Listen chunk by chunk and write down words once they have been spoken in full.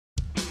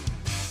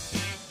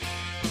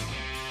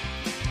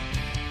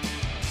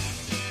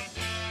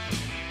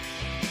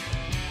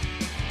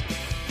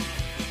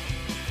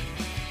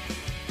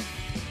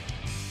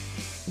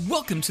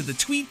Welcome to the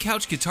Tweed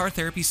Couch Guitar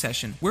Therapy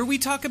Session, where we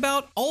talk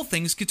about all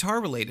things guitar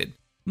related.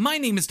 My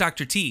name is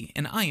Dr. T,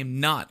 and I am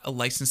not a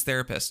licensed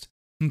therapist,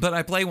 but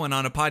I play one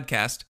on a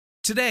podcast.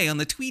 Today on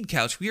the Tweed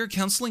Couch, we are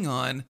counseling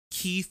on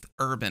Keith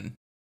Urban.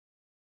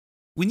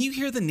 When you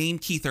hear the name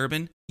Keith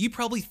Urban, you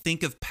probably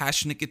think of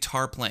passionate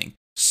guitar playing,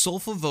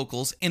 soulful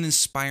vocals, and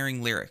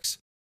inspiring lyrics.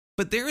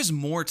 But there is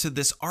more to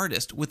this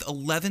artist with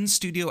 11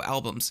 studio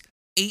albums,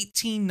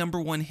 18 number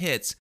one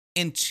hits,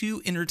 and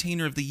 2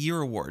 Entertainer of the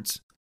Year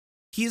awards.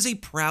 He is a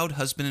proud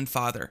husband and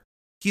father.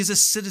 He is a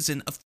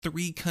citizen of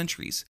 3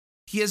 countries.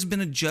 He has been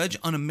a judge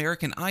on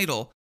American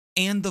Idol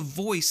and The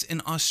Voice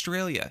in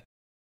Australia.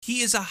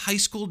 He is a high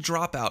school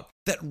dropout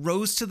that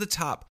rose to the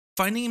top,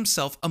 finding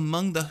himself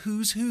among the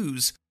who's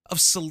who's of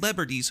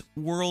celebrities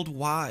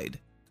worldwide.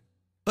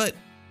 But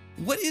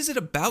what is it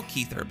about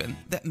Keith Urban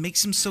that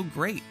makes him so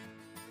great?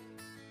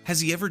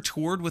 Has he ever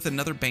toured with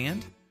another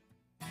band?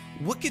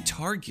 What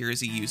guitar gear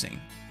is he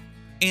using?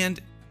 And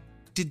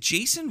did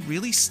Jason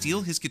really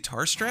steal his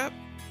guitar strap?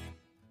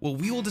 Well,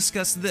 we will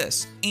discuss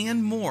this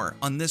and more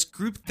on this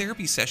group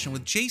therapy session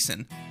with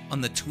Jason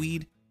on the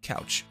Tweed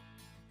Couch.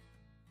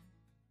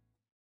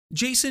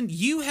 Jason,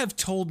 you have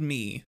told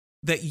me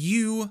that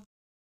you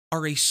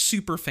are a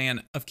super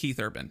fan of Keith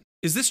Urban.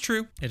 Is this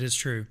true? It is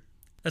true.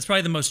 That's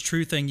probably the most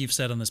true thing you've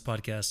said on this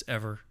podcast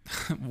ever.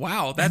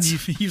 Wow,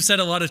 you've said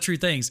a lot of true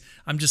things.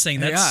 I'm just saying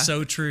that's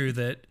so true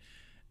that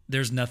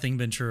there's nothing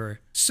been truer.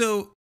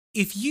 So,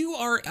 if you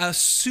are a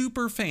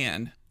super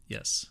fan,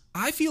 yes,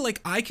 I feel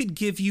like I could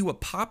give you a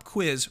pop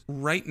quiz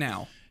right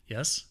now.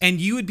 Yes.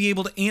 And you would be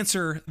able to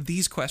answer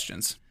these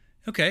questions.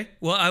 Okay.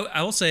 Well,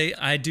 I will say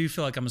I do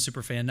feel like I'm a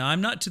super fan. Now,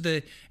 I'm not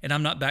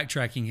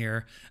backtracking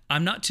here.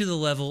 I'm not to the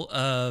level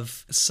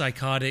of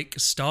psychotic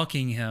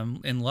stalking him,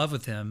 in love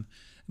with him,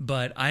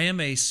 but I am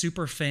a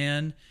super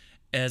fan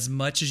as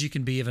much as you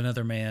can be of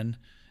another man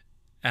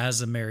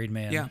as a married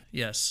man. Yeah.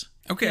 Yes.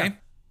 Okay. Yeah.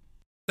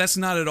 That's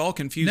not at all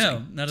confusing.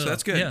 No, not at all. So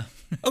that's good. Yeah.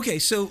 Okay,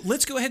 so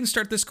let's go ahead and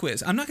start this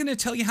quiz. I'm not going to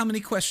tell you how many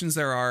questions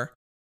there are.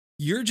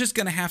 You're just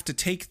going to have to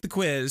take the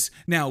quiz.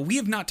 Now, we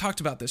have not talked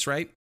about this,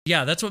 right?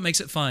 Yeah, that's what makes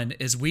it fun,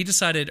 is we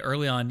decided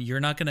early on you're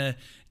not going to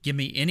give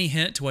me any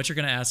hint to what you're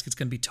going to ask. It's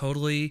going to be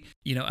totally,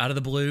 out of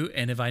the blue.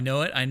 And if I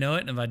know it, I know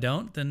it. And if I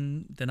don't,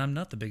 then I'm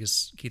not the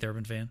biggest Keith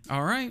Urban fan.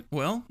 All right.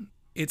 Well,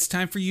 it's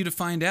time for you to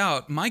find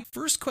out. My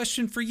first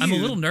question for you. I'm a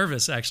little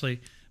nervous,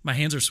 actually. My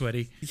hands are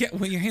sweaty. Yeah,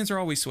 well, your hands are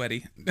always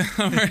sweaty.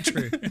 All right.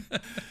 True.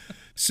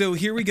 So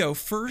here we go.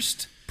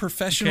 First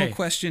professional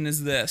question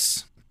is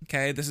this.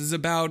 Okay, this is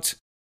about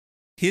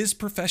his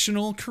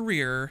professional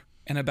career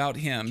and about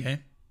him. Okay.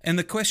 And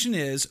the question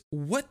is,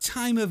 what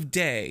time of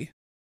day,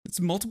 it's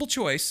multiple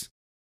choice,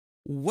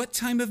 what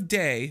time of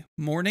day,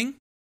 morning,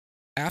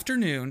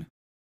 afternoon,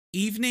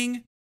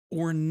 evening,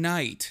 or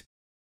night,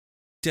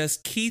 does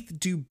Keith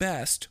do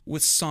best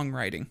with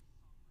songwriting?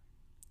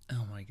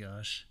 Oh my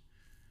gosh.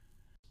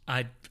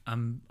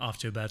 I'm off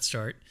to a bad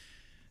start.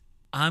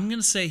 I'm going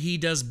to say he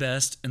does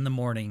best in the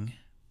morning.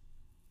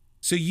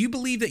 So you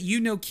believe that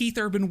you know Keith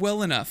Urban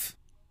well enough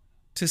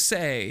to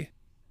say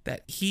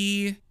that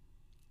he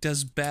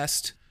does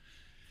best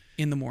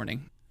in the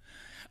morning?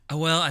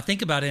 Well, I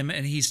think about him,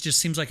 and he just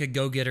seems like a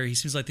go-getter. He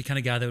seems like the kind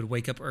of guy that would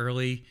wake up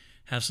early,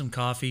 have some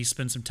coffee,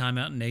 spend some time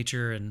out in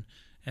nature, and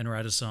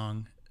write a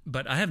song.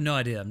 But I have no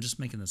idea. I'm just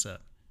making this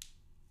up.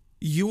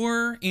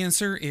 Your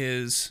answer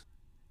is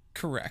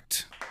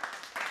correct.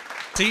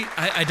 See,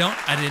 I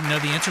didn't know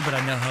the answer, but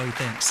I know how he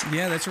thinks.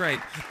 Yeah, that's right.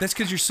 That's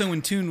because you're so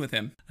in tune with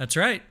him. That's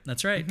right.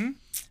 Mm-hmm.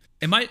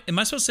 Am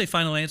I supposed to say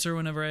final answer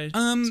whenever I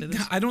say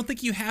this? I don't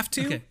think you have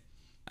to. Okay.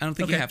 I don't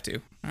think you have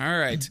to. All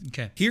right.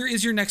 Okay. Here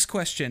is your next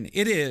question.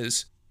 It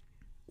is,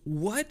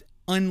 what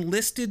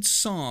unlisted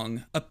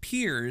song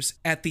appears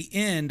at the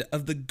end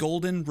of the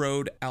Golden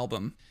Road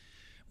album?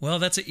 Well,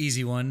 that's an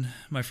easy one,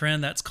 my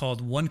friend. That's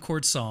called One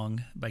Chord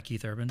Song by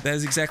Keith Urban. That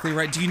is exactly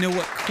right. Do you know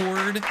what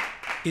chord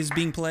is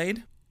being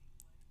played?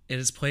 It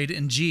is played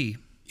in G.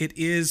 It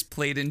is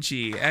played in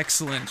G.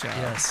 Excellent job.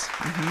 Yes.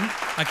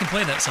 Mm-hmm. I can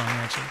play that song,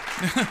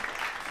 actually.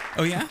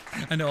 Oh, yeah?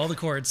 I know all the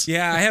chords.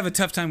 Yeah, I have a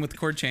tough time with the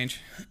chord change.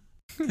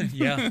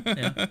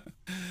 Yeah.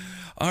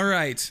 All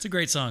right. It's a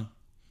great song.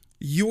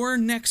 Your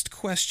next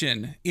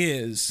question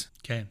is,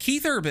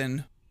 Keith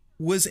Urban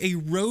was a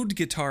road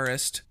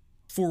guitarist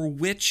for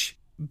which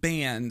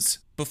bands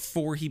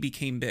before he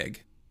became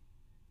big?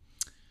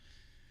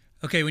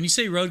 Okay, when you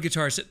say road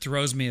guitarist, it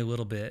throws me a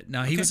little bit.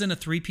 Now, he was in a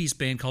 3-piece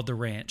band called The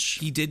Ranch.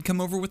 He did come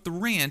over with The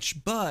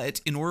Ranch, but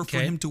in order for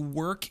him to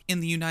work in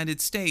the United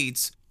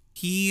States,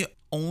 he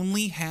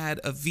only had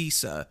a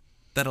visa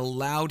that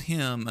allowed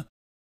him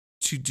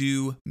to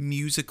do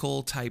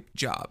musical type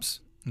jobs.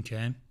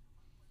 Okay.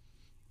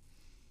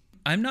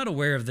 I'm not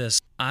aware of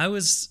this. I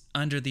was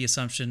under the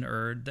assumption,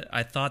 or that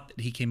I thought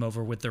that he came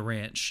over with The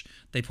Ranch.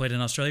 They played in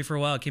Australia for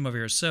a while, came over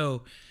here.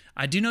 So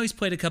I do know he's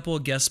played a couple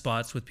of guest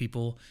spots with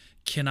people.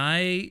 Can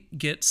I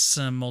get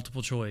some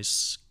multiple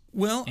choice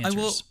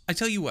answers? I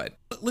tell you what,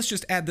 let's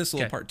just add this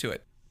little part to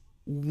it.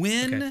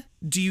 When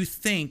do you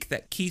think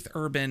that Keith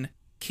Urban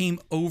came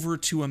over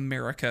to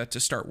America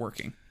to start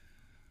working?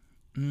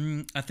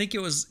 I think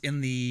it was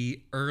in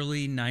the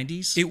early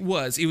 90s. It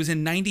was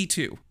in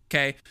 92.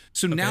 Okay.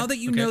 So now that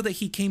you okay. know that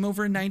he came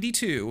over in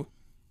 92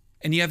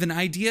 and you have an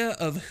idea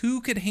of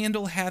who could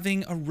handle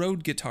having a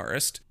road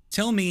guitarist,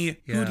 tell me,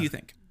 who do you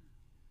think?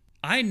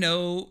 I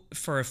know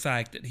for a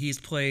fact that he's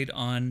played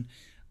on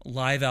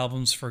live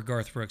albums for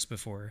Garth Brooks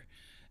before,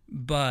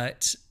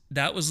 but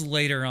that was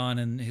later on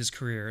in his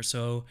career.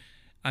 So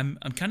I'm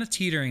kind of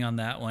teetering on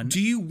that one.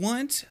 Do you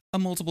want a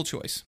multiple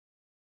choice?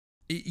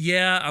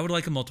 Yeah, I would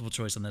like a multiple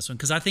choice on this one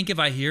because I think if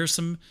I hear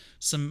some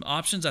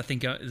options, I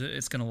think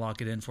it's going to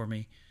lock it in for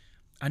me.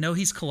 I know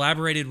he's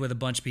collaborated with a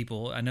bunch of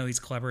people. I know he's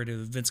collaborated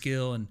with Vince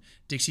Gill and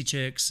Dixie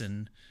Chicks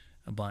and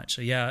a bunch.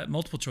 So yeah,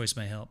 multiple choice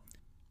may help.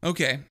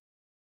 Okay.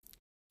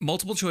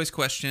 Multiple choice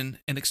question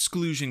and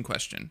exclusion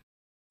question.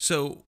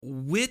 So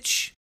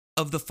which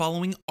of the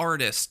following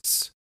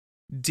artists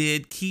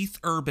did Keith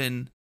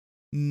Urban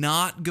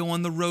not go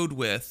on the road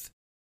with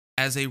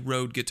as a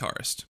road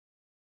guitarist?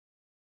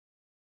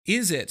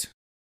 Is it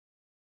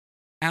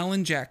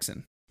Alan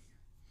Jackson?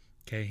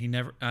 Okay,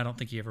 I don't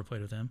think he ever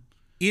played with him.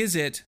 Is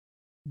it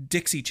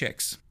Dixie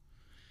Chicks?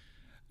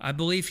 I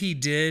believe he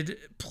did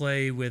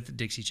play with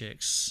Dixie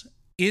Chicks.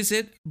 Is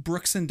it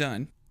Brooks and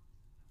Dunn?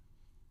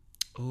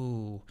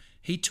 Oh,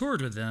 he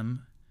toured with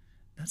them.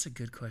 That's a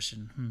good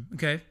question.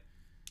 Okay.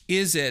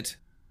 Is it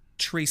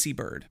Tracy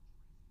Byrd?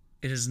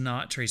 It is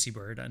not Tracy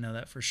Byrd. I know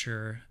that for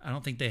sure. I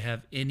don't think they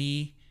have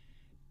any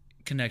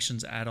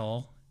connections at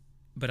all,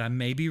 but I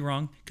may be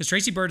wrong because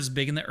Tracy Byrd is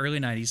big in the early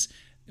 90s.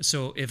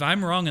 So if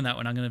I'm wrong in that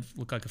one, I'm going to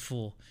look like a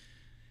fool.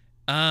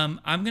 I'm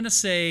going to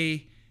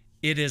say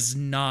it is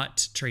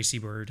not Tracy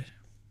Byrd.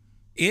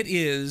 It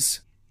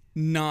is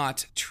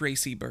not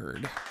Tracy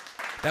Byrd.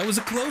 That was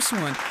a close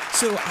one.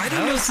 So I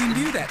don't know if you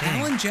knew that.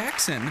 Dang. Alan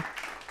Jackson,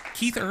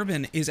 Keith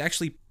Urban, is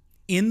actually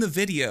in the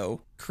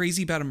video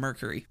Crazy About a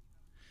Mercury.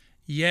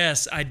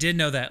 Yes, I did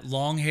know that.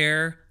 Long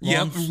hair.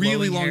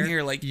 Really long hair.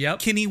 hair. Like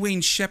Kenny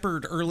Wayne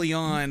Shepherd early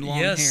on, long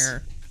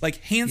hair. Like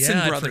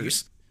Hanson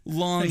Brothers,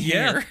 long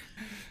hair.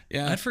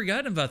 Yeah. I'd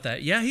forgotten about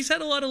that. Yeah, he's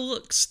had a lot of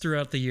looks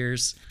throughout the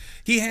years.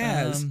 He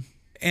has.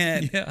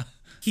 And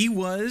he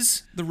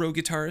was the road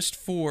guitarist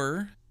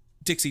for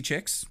Dixie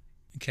Chicks.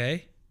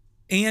 Okay.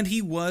 And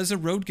he was a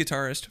road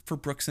guitarist for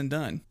Brooks and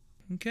Dunn.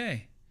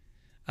 Okay.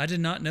 I did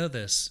not know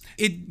this.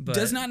 It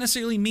does not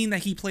necessarily mean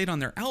that he played on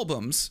their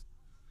albums.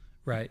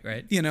 Right.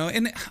 You know,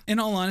 and in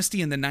all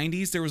honesty, in the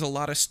 90s, there was a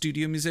lot of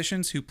studio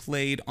musicians who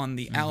played on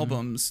the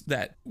albums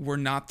that were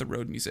not the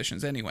road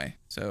musicians anyway.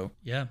 So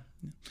yeah,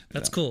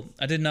 that's cool.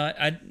 I did not.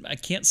 I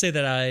can't say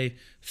that I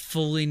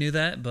fully knew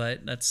that,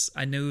 but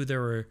I knew there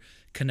were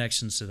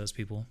connections to those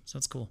people. So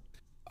that's cool.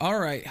 All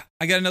right,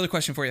 I got another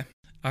question for you.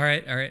 All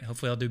right.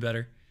 Hopefully, I'll do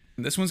better.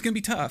 This one's gonna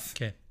be tough.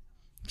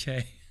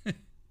 Okay.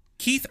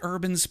 Keith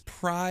Urban's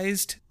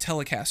prized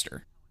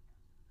Telecaster.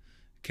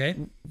 Okay.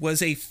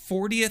 Was a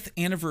 40th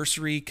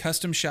anniversary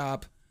custom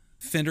shop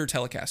Fender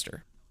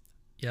Telecaster.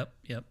 Yep.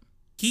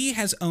 He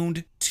has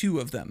owned 2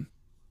 of them.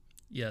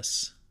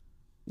 Yes.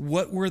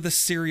 What were the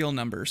serial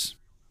numbers?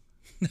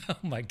 Oh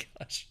my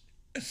gosh.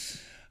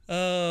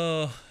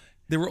 Oh.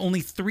 There were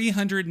only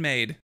 300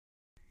 made.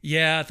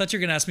 Yeah, I thought you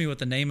were going to ask me what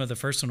the name of the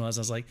first one was.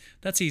 I was like,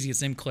 that's easy.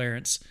 It's named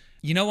Clarence.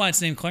 You know why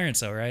it's named Clarence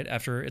though, right?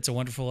 After It's a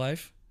Wonderful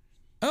Life?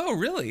 Oh,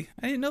 really?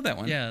 I didn't know that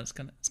one. Yeah, it's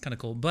kind of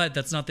cool. But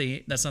that's not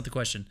the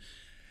question.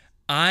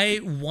 I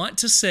want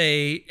to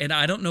say, and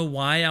I don't know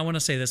why I want to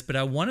say this, but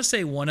I want to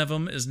say one of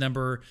them is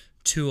number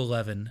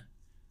 211.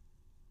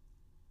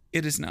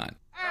 It is not.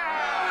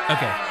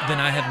 Okay, then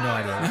I have no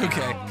idea.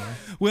 Okay.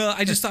 Well,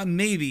 I just thought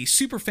maybe,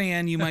 super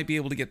fan, you might be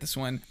able to get this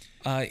one.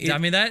 I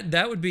mean,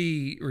 that would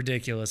be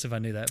ridiculous if I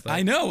knew that. But.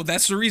 I know.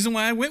 That's the reason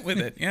why I went with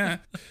it. Yeah.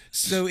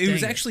 So it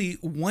was actually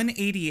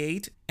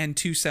 188 and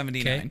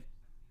 279.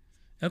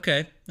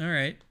 Okay. All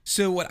right.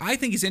 So what I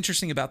think is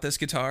interesting about this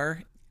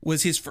guitar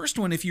was his first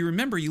one. If you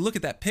remember, you look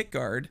at that pick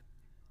guard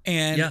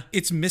and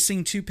it's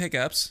missing 2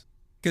 pickups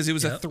because it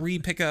was a 3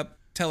 pickup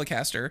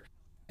Telecaster,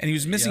 and he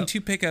was missing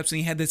 2 pickups, and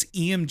he had this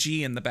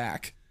EMG in the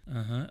back.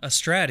 A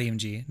Strat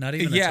EMG, not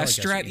even a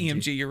Telecaster Strat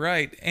EMG. You're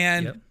right.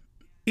 And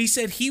he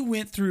said he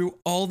went through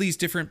all these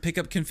different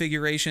pickup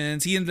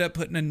configurations. He ended up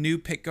putting a new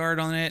pick guard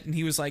on it, and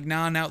he was like,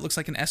 now it looks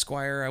like an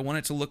Esquire. I want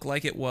it to look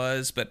like it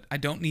was, but I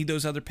don't need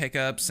those other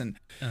pickups. And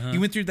he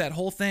went through that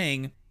whole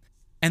thing,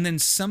 and then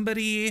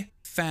somebody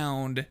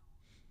found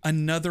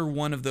another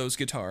one of those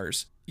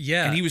guitars.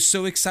 Yeah. And he was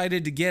so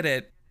excited to get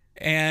it,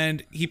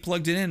 and he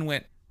plugged it in and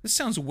went, this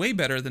sounds way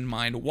better than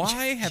mine.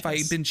 Why have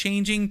I been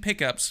changing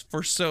pickups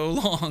for so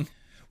long?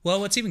 Well,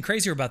 what's even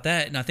crazier about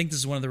that, and I think this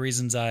is one of the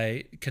reasons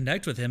I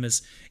connect with him,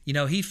 is, you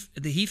know, he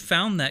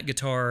found that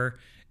guitar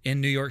in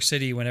New York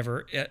City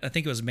whenever, I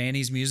think it was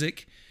Manny's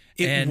Music.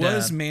 It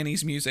was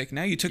Manny's Music.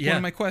 Now you took one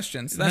of my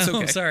questions. That's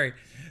okay. Sorry.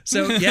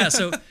 So, yeah,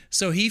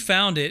 so he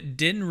found it,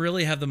 didn't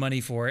really have the money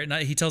for it.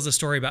 And he tells a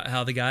story about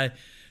how the guy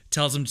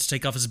tells him to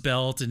take off his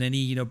belt and any,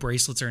 you know,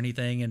 bracelets or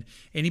anything. And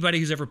anybody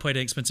who's ever played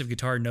an expensive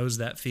guitar knows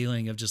that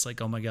feeling of just like,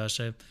 oh my gosh,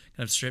 I kind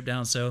of stripped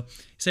down. So he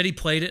said he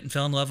played it and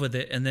fell in love with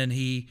it. And then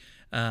he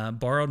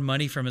borrowed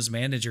money from his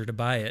manager to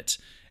buy it,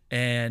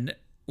 and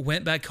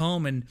went back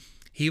home. And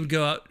he would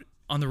go out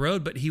on the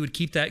road, but he would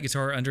keep that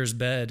guitar under his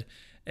bed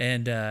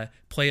and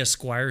play a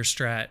Squire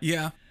Strat.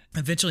 Yeah.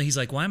 Eventually, he's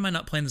like, why am I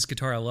not playing this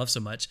guitar I love so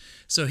much?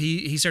 So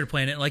he started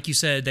playing it. Like you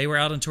said, they were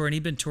out on tour, and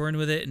he'd been touring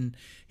with it, and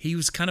he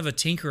was kind of a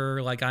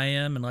tinkerer like I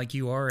am and like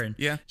you are, and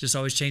just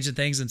always changing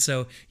things. And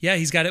so,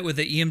 he's got it with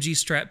the EMG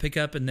Strat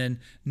pickup and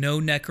then no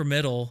neck or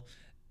middle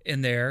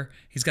in there.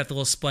 He's got the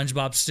little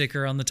SpongeBob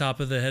sticker on the top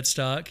of the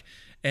headstock.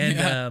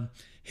 And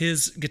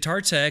his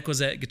guitar tech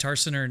was at Guitar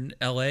Center in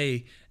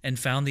LA and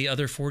found the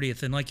other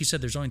 40th. And like you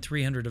said, there's only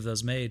 300 of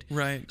those made.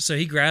 Right. So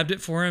he grabbed it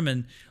for him.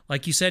 And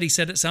like you said, he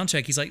said at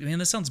soundcheck, he's like, man,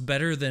 this sounds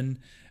better than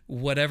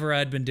whatever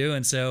I'd been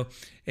doing. So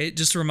it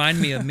just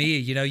reminded me of me.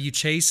 You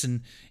chase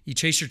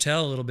your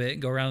tail a little bit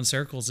and go around in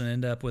circles and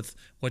end up with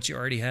what you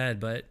already had.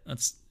 But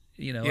that's,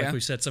 like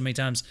we've said so many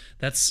times,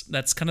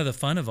 that's kind of the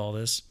fun of all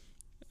this.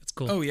 It's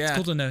cool. Oh, yeah. It's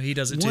cool to know he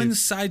does it too. One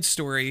side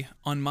story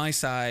on my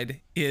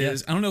side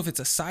is, I don't know if it's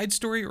a side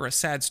story or a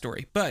sad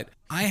story, but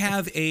I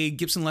have a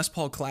Gibson Les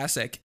Paul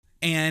Classic,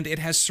 and it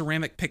has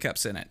ceramic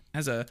pickups in it. It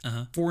has a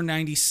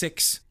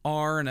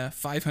 496R and a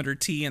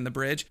 500T in the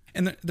bridge,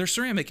 and they're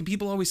ceramic, and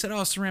people always said,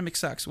 oh, ceramic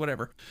sucks,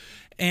 whatever.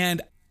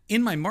 And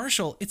in my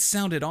Marshall, it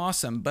sounded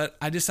awesome, but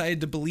I decided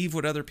to believe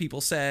what other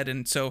people said,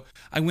 and so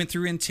I went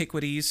through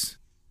Antiquities,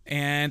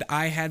 and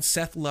I had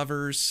Seth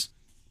Lovers,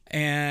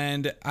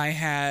 and I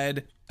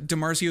had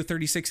DiMarzio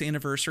 36th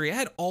Anniversary. I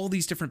had all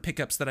these different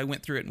pickups that I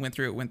went through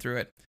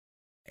it.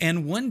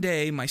 And one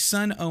day, my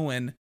son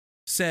Owen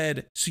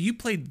said, so you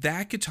played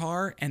that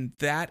guitar and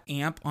that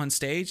amp on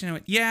stage? And I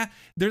went, yeah,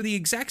 they're the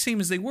exact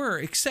same as they were,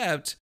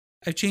 except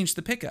I've changed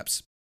the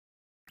pickups.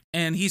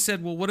 And he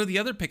said, well, what do the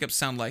other pickups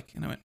sound like?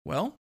 And I went,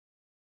 well,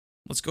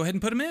 let's go ahead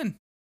and put them in.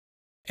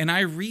 And I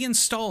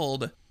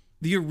reinstalled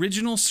the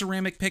original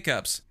ceramic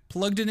pickups,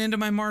 plugged it into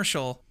my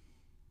Marshall,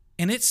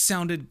 and it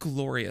sounded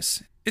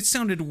glorious. It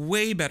sounded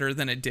way better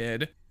than it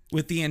did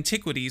with the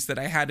Antiquities that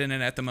I had in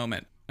it at the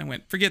moment. I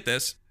went, forget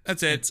this.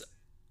 That's it. It's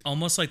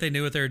almost like they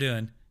knew what they were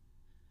doing.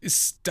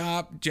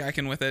 Stop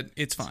jacking with it.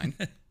 It's fine.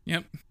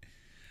 Yep.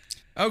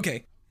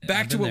 Okay,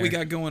 back to what we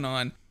got going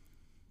on.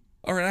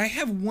 All right, I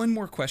have one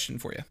more question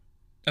for you.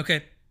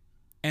 Okay.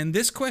 And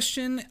this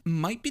question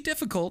might be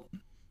difficult,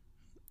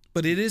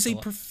 but it is a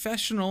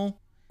professional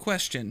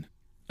question.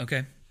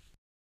 Okay.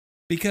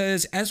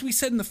 Because as we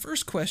said in the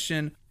first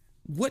question,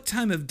 what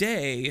time of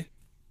day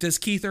does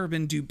Keith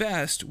Urban do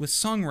best with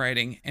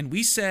songwriting? And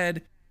we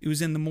said it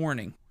was in the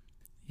morning.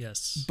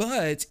 Yes.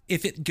 But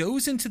if it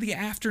goes into the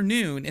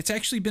afternoon, it's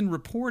actually been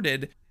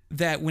reported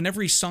that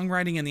whenever he's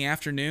songwriting in the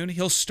afternoon,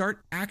 he'll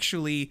start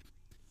actually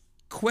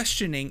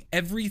questioning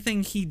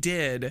everything he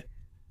did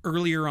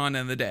earlier on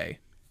in the day.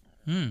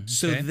 Okay.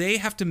 So they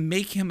have to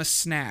make him a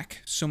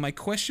snack. So my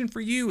question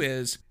for you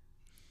is,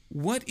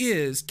 what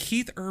is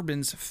Keith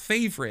Urban's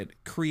favorite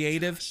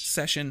creative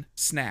session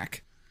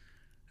snack?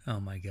 Oh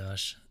my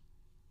gosh.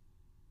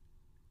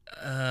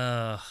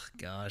 Oh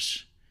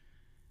gosh.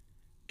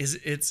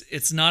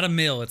 It's not a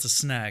meal, it's a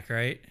snack,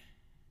 right?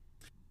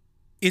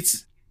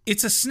 It's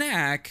a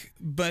snack,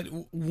 but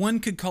one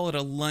could call it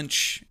a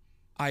lunch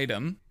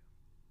item.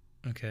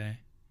 Okay.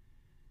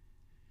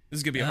 This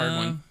is going to be a hard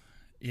one.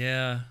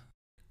 Yeah.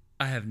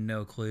 I have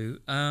no clue.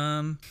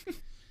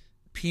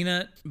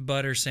 Peanut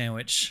butter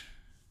sandwich.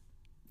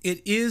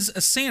 It is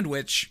a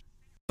sandwich,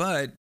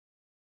 but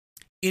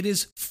it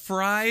is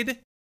fried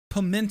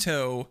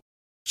pimento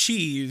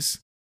cheese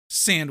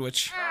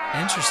sandwich.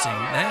 Interesting.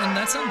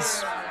 That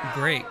sounds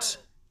great.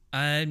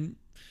 I'm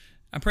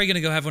probably going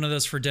to go have one of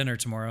those for dinner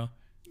tomorrow.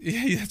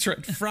 Yeah, that's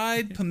right.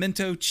 Fried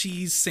pimento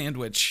cheese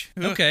sandwich.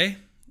 Okay.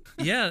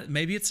 Yeah,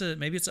 maybe it's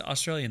an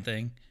Australian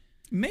thing.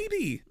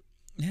 Maybe.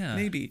 Yeah.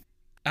 Maybe.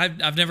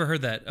 I've never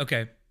heard that.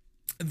 Okay.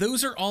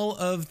 Those are all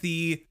of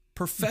the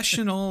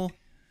professional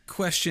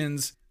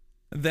questions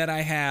that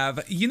I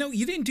have. You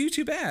didn't do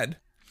too bad.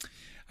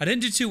 I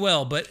didn't do too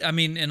well, but I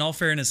mean, in all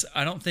fairness,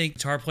 I don't think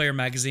Guitar Player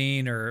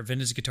Magazine or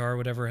Vintage Guitar or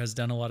whatever has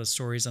done a lot of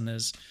stories on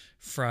his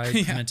fried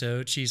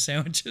pimento cheese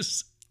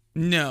sandwiches.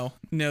 No,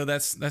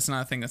 that's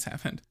not a thing that's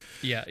happened.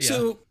 Yeah.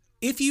 So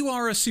if you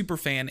are a super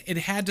fan, it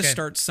had to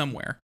start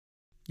somewhere.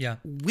 Yeah.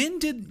 When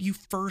did you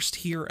first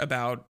hear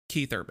about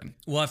Keith Urban?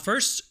 Well, I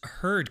first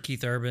heard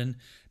Keith Urban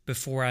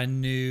before I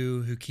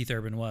knew who Keith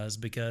Urban was,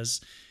 because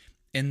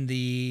in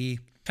the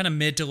kind of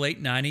mid to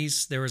late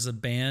 90s, there was a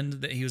band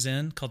that he was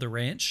in called The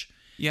Ranch.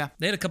 Yeah.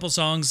 They had a couple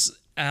songs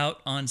out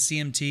on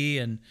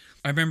CMT, and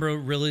I remember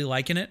really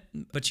liking it.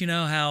 But you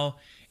know how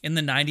in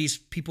the 90s,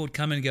 people would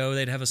come and go.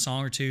 They'd have a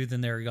song or two,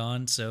 then they were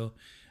gone. So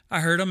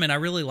I heard them, and I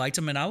really liked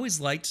them. And I always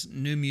liked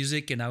new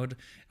music, and I'm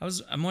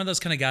one of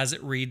those kind of guys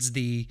that reads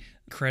the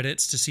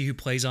credits to see who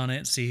plays on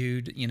it, see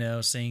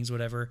who, sings,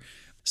 whatever.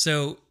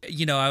 So,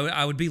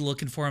 I would be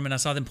looking for them, and I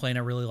saw them playing.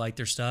 I really liked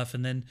their stuff,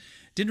 and then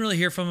didn't really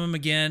hear from them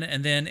again.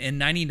 And then in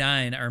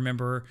 99, I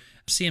remember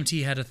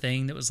CMT had a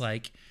thing that was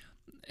like,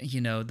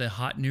 the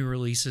hot new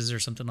releases or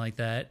something like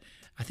that.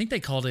 I think they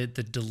called it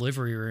the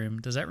delivery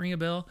room. Does that ring a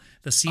bell?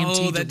 The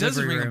CMT that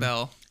does ring a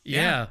bell.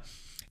 Yeah.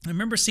 I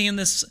remember seeing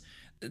this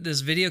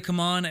video come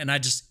on, and I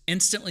just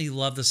instantly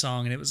loved the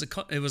song. And it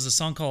was a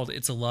song called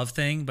 "It's a Love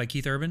Thing" by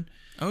Keith Urban.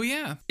 Oh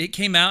yeah. It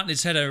came out and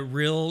it's had a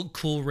real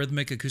cool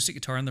rhythmic acoustic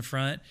guitar in the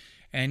front,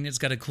 and it's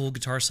got a cool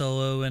guitar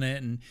solo in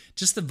it, and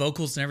just the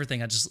vocals and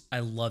everything. I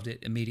loved it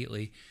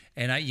immediately.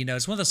 And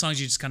it's one of those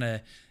songs you just kind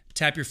of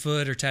tap your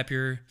foot or tap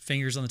your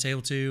fingers on the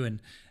table to. And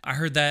I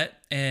heard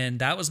that, and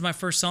that was my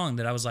first song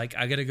that I was like,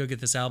 I got to go get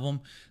this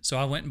album. So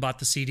I went and bought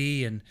the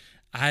CD, and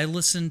I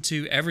listened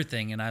to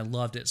everything, and I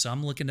loved it. So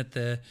I'm looking at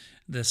the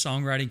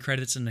songwriting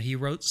credits, and he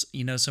wrote,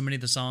 so many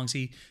of the songs.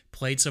 He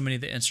played so many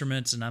of the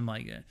instruments, and I'm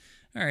like,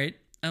 all right,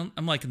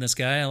 I'm liking this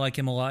guy. I like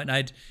him a lot. And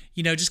I'd,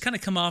 just kind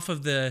of come off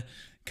of the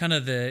kind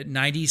of the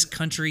 90s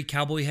country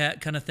cowboy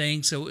hat kind of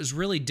thing. So it was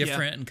really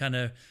different and kind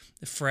of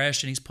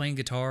fresh, and he's playing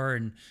guitar,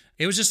 and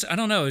it was just, I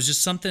don't know, it was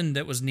just something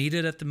that was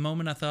needed at the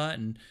moment, I thought.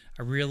 And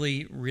I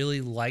really, really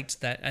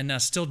liked that. And I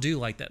still do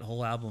like that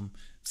whole album.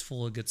 It's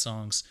full of good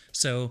songs.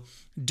 So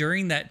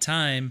during that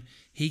time,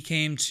 he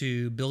came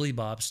to Billy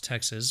Bob's,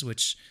 Texas,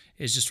 which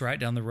is just right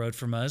down the road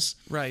from us.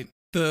 Right.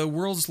 The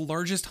world's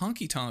largest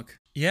honky tonk.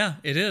 Yeah,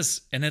 it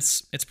is. And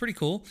it's pretty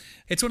cool.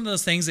 It's one of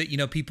those things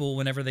that, people,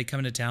 whenever they come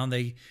into town,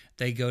 they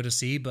go to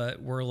see,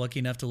 but we're lucky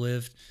enough to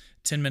live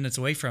 10 minutes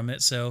away from it.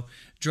 So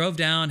drove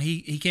down,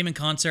 he came in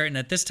concert, and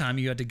at this time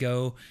you had to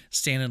go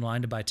stand in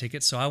line to buy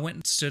tickets. So I went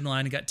and stood in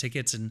line and got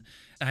tickets, and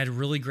I had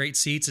really great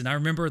seats. And I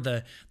remember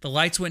the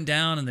lights went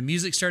down and the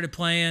music started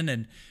playing,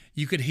 and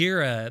you could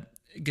hear a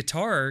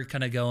guitar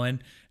kind of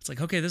going. It's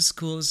like, okay, this is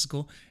cool. This is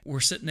cool.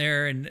 We're sitting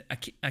there, and I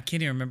can't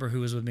even remember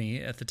who was with me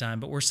at the time,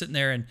 but we're sitting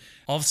there, and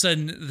all of a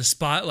sudden the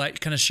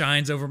spotlight kind of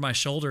shines over my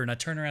shoulder, and I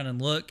turn around and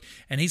look,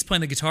 and he's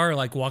playing the guitar,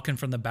 like walking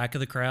from the back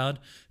of the crowd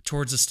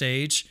towards the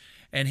stage.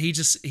 And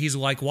he's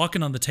like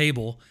walking on the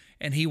table,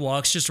 and he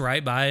walks just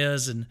right by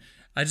us. And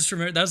I just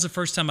remember that was the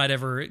first time I'd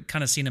ever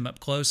kind of seen him up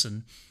close,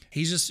 and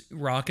he's just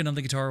rocking on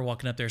the guitar,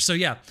 walking up there. So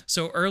yeah,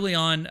 so early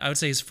on, I would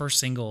say his first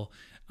single,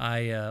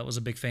 I was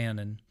a big fan,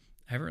 and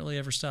I haven't really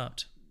ever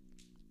stopped.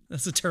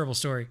 That's a terrible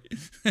story.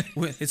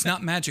 It's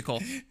not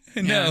magical.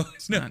 No.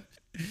 Not.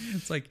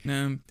 It's like,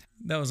 No.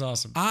 that was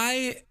awesome.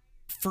 I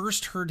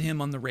first heard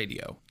him on the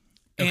radio.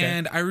 Okay.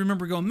 And I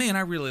remember going, man,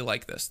 I really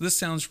like this. This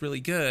sounds really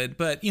good.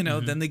 But,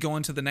 then they go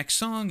on to the next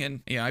song,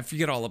 and I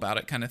forget all about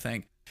it kind of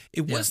thing.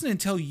 It wasn't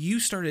until you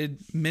started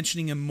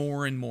mentioning him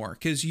more and more,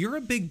 because you're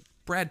a big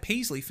Brad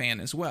Paisley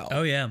fan as well.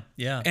 Oh, yeah.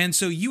 Yeah. And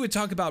so you would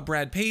talk about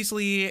Brad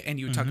Paisley, and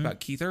you would talk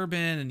about Keith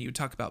Urban, and you would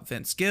talk about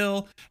Vince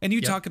Gill, and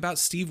you talk about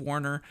Steve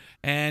Wariner,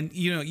 and,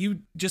 you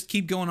just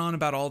keep going on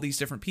about all these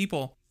different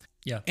people.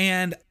 Yeah.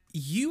 And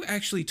you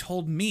actually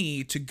told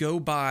me to go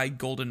buy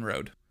Golden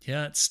Road.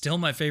 Yeah, it's still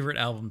my favorite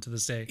album to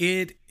this day.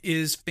 It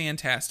is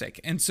fantastic.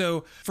 And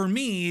so for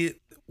me,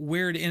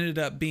 where it ended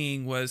up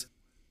being was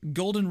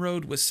Golden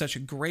Road was such a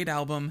great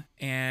album,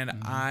 and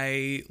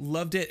I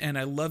loved it, and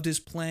I loved his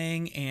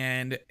playing,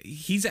 and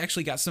he's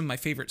actually got some of my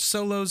favorite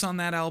solos on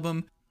that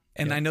album,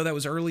 and I know that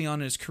was early on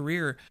in his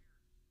career.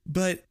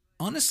 But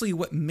honestly,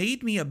 what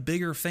made me a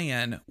bigger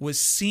fan was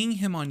seeing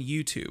him on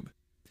YouTube.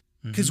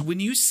 Because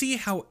when you see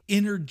how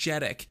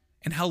energetic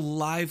and how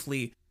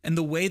lively, and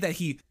the way that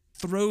he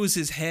throws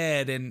his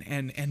head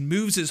and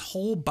moves his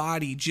whole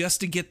body just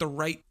to get the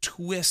right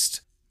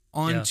twist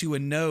onto a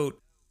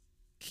note,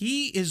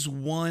 he is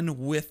one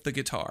with the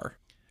guitar.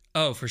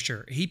 Oh, for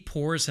sure. He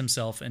pours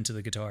himself into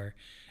the guitar.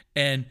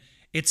 And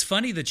it's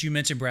funny that you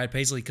mentioned Brad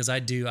Paisley, because I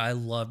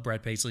love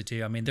Brad Paisley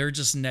too. I mean, they're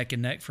just neck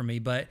and neck for me.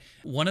 But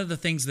one of the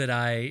things that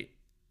I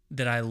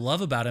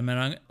love about him,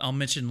 and I'll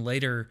mention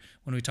later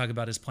when we talk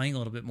about his playing a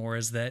little bit more,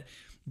 is that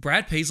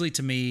Brad Paisley,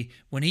 to me,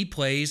 when he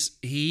plays,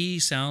 he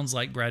sounds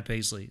like Brad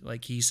Paisley.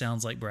 Like, he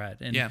sounds like Brad.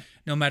 And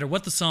no matter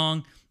what the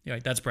song, you're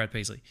like, that's Brad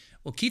Paisley.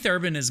 Well, Keith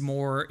Urban is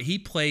more, he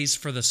plays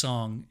for the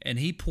song, and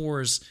he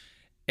pours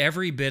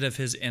every bit of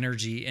his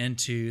energy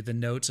into the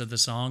notes of the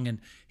song. And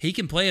he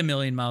can play a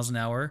million miles an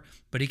hour,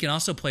 but he can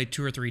also play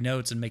 2 or 3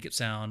 notes and make it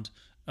sound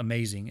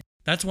amazing.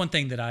 That's one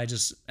thing that I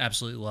just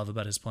absolutely love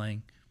about his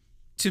playing.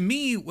 To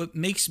me, what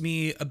makes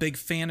me a big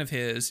fan of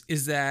his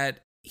is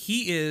that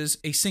he is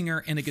a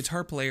singer and a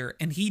guitar player,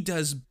 and he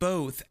does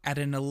both at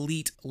an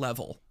elite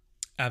level.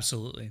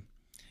 Absolutely.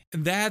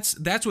 That's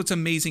what's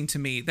amazing to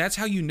me. That's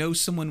how you know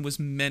someone was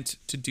meant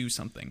to do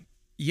something.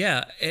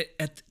 Yeah.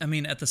 At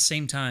the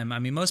same time,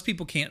 most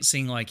people can't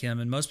sing like him,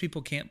 and most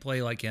people can't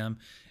play like him,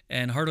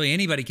 and hardly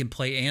anybody can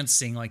play and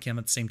sing like him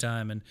at the same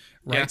time and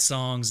write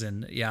songs.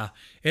 And he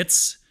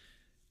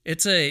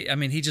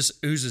just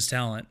oozes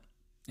talent.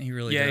 He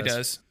really does. Yeah, he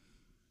does.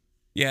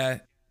 Yeah.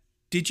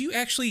 Did you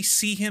actually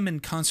see him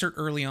in concert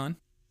early on?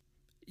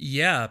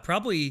 Yeah,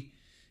 probably.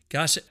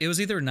 Gosh, it was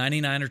either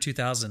 99 or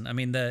 2000.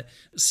 The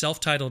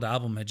self-titled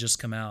album had just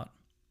come out.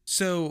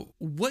 So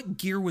what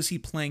gear was he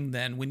playing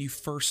then when you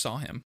first saw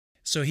him?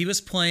 So he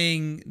was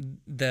playing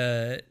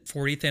the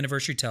 40th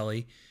anniversary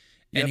Telly,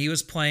 and he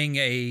was playing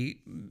a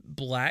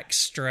black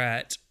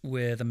Strat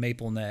with a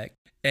maple neck.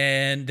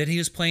 And then he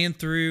was playing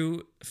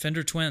through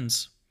Fender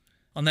Twins.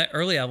 On that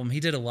early album, he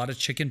did a lot of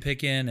chicken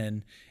picking,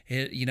 and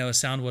his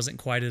sound wasn't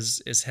quite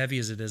as heavy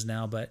as it is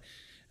now. But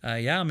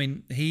Yeah, I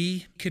mean,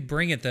 he could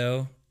bring it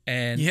though.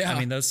 And Yeah. I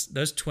mean,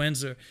 those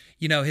twins are,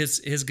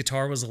 his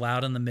guitar was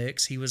loud in the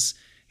mix. He was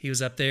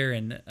up there,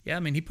 and yeah, I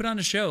mean, he put on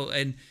a show.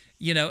 And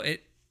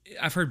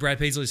I've heard Brad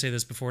Paisley say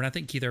this before, and I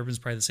think Keith Urban's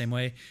probably the same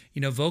way.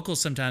 Vocals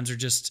sometimes are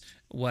just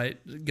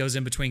what goes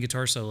in between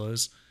guitar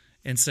solos,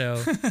 and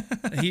so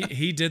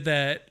he did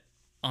that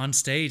on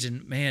stage.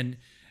 And man,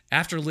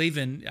 after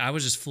leaving, I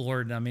was just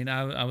floored. I mean,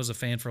 I was a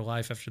fan for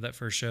life after that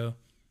first show.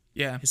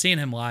 Yeah. Seeing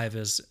him live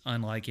is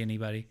unlike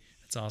anybody.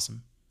 It's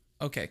awesome.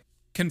 Okay.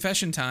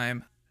 Confession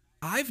time.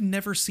 I've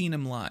never seen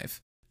him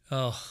live.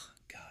 Oh,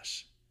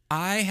 gosh.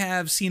 I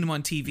have seen him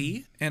on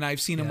TV, and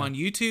I've seen him on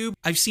YouTube.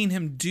 I've seen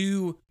him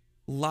do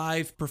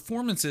live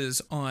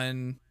performances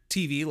on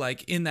TV,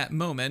 like in that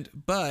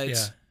moment,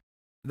 but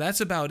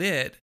that's about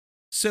it.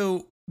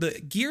 So the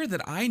gear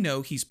that I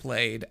know he's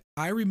played,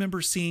 I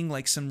remember seeing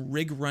like some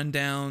rig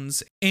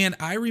rundowns, and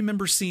I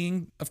remember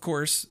seeing, of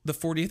course, the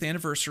 40th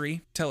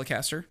anniversary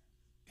Telecaster,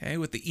 okay,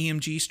 with the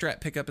EMG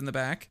Strat pickup in the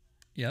back.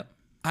 Yep.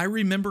 I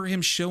remember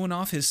him showing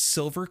off his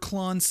Silver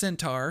Klon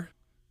Centaur.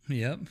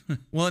 Yep.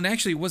 Well, and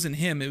actually it wasn't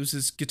him, it was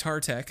his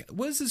guitar tech.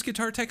 What is his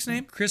guitar tech's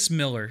name? Chris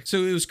Miller.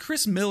 So it was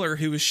Chris Miller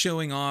who was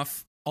showing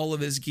off all of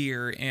his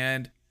gear,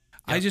 and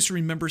I just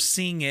remember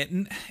seeing it.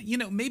 And,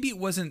 maybe it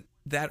wasn't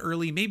that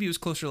early. Maybe it was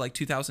closer to like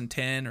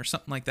 2010 or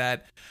something like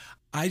that.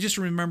 I just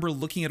remember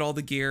looking at all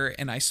the gear,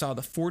 and I saw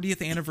the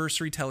 40th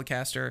anniversary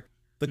Telecaster,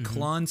 the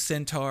Klon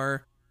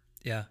Centaur,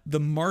 the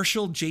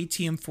Marshall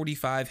JTM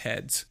 45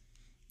 heads.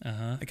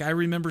 Like, I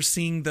remember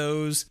seeing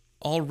those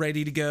all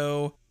ready to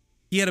go.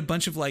 He had a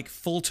bunch of like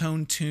full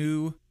tone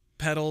 2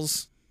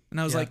 pedals. And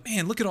I was like,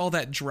 man, look at all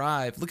that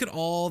drive. Look at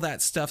all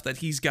that stuff that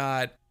he's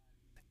got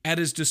at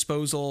his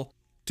disposal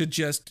to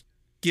just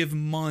give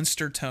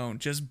monster tone,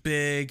 just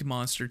big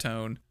monster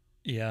tone.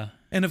 Yeah.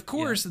 And of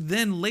course,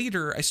 then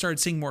later I started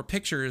seeing more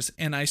pictures,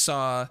 and I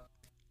saw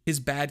his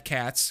Bad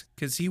Cats,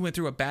 because he went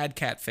through a Bad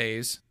Cat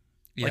phase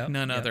like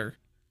none other.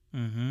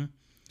 Mm-hmm.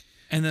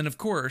 And then, of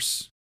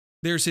course,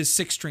 there's his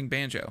 6-string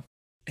banjo.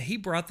 He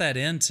brought that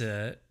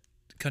into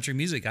country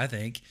music, I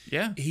think.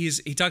 Yeah.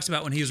 He talks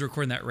about when he was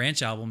recording that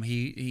Ranch album,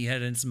 he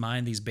had in his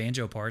mind these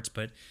banjo parts,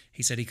 but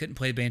he said he couldn't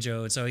play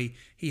banjo. And so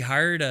he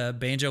hired a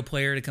banjo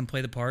player to come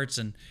play the parts,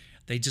 and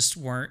they just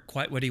weren't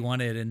quite what he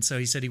wanted. And so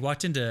he said he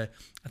walked into,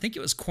 I think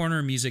it was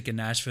Corner Music in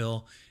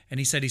Nashville, and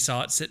he said he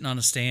saw it sitting on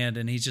a stand,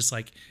 and he's just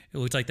like, it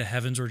looked like the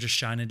heavens were just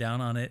shining down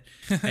on it.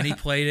 And he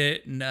played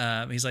it,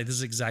 and he's like, this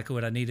is exactly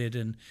what I needed.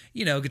 And,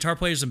 guitar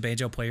players and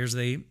banjo players,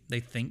 they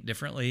think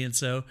differently. And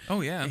so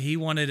he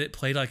wanted it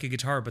played like a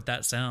guitar, but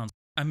that sound.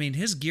 I mean,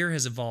 his gear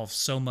has evolved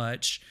so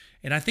much,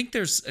 and I think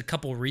there's a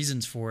couple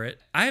reasons for it.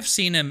 I have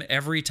seen him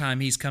every time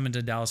he's come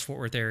into Dallas-Fort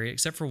Worth area,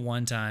 except for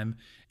one time.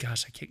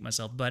 Gosh, I kicked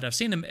myself. But I've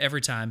seen him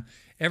every time,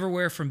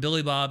 everywhere from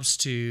Billy Bob's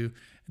to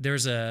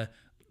there's a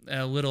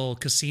little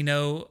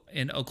casino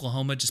in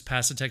Oklahoma just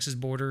past the Texas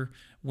border,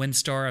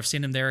 WinStar. I've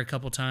seen him there a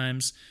couple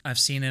times. I've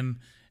seen him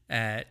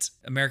at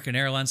American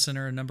Airlines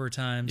Center a number of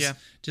times. Yeah.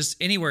 Just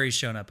anywhere he's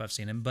shown up, I've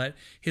seen him. But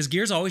his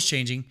gear's always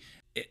changing.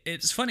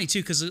 It's funny,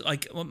 too, because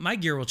my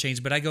gear will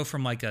change, but I go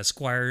from like a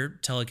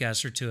Squier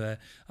Telecaster to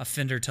a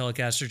Fender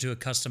Telecaster to a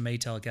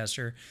custom-made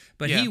Telecaster.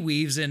 But he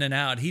weaves in and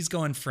out. He's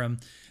going from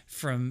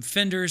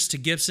Fenders to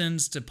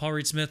Gibsons to Paul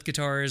Reed Smith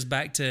guitars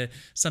back to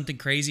something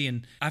crazy.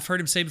 And I've heard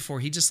him say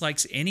before, he just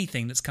likes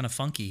anything that's kind of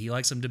funky. He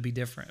likes them to be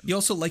different. He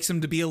also likes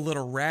them to be a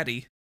little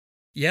ratty.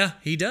 Yeah,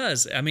 he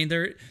does. I mean,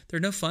 they're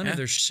no fun if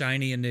they're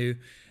shiny and new.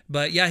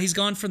 But yeah, he's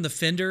gone from the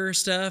Fender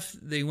stuff.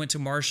 They went to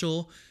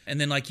Marshall,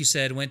 and then, like you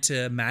said, went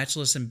to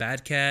Matchless and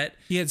Bad Cat.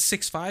 He had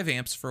 6.5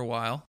 amps for a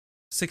while.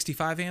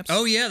 65 amps?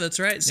 Oh, yeah, that's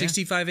right.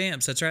 65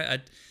 amps. That's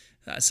right.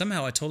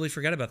 Somehow I totally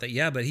forgot about that.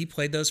 Yeah, but he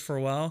played those for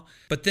a while.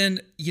 But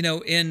then,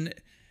 in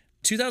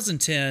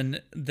 2010,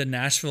 the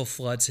Nashville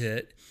floods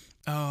hit.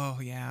 Oh,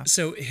 yeah.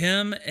 So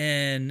him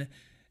and...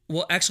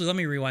 Well, actually, let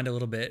me rewind a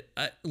little bit.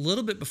 A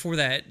little bit before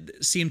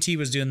that, CMT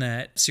was doing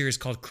that series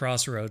called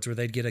Crossroads, where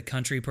they'd get a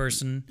country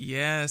person,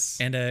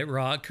 and a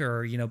rock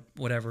or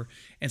whatever.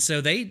 And so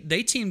they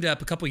teamed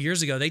up a couple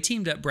years ago. They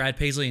teamed up Brad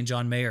Paisley and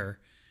John Mayer,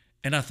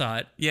 and I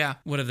thought,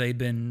 what have they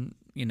been,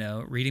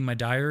 reading my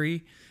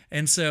diary?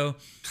 And so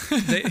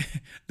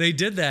they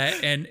did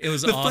that, and it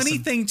was awesome. The funny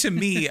thing to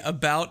me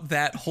about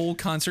that whole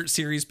concert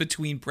series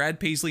between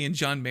Brad Paisley and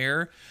John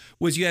Mayer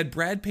was you had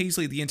Brad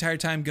Paisley the entire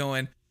time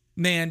going,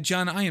 man,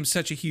 John, I am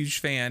such a huge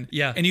fan.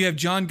 Yeah. And you have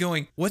John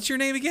going, what's your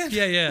name again?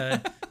 Yeah.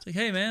 It's like,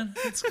 hey, man,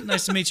 it's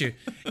nice to meet you.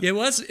 It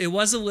was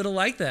a little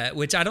like that,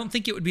 which I don't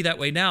think it would be that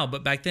way now,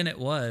 but back then it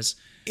was.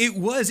 It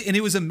was, and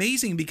it was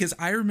amazing because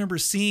I remember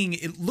seeing,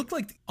 it looked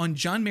like on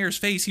John Mayer's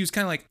face, he was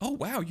kind of like, oh,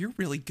 wow, you're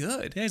really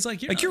good. Yeah, he's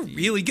like, you're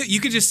really good. You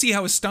could just see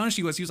how astonished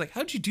he was. He was like,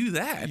 how'd you do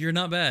that? You're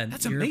not bad.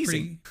 That's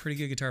amazing. You're a pretty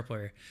good guitar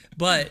player.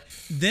 But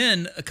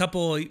then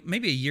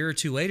maybe a year or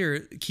two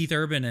later, Keith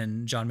Urban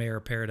and John Mayer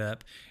paired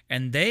up,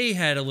 and they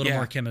had a little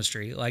more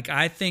chemistry. Like,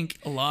 I think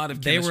a lot of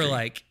chemistry. They were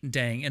like,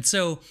 dang. And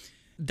so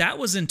that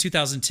was in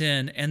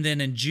 2010, and then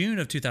in June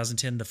of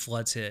 2010, the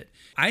floods hit.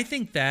 I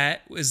think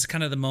that was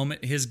kind of the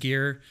moment his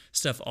gear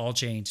stuff all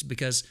changed,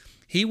 because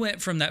he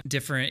went from that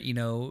different,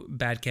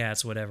 bad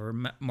cats, whatever,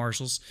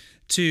 Marshalls,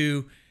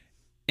 to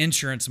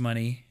insurance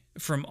money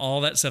from all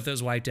that stuff that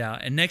was wiped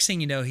out. And next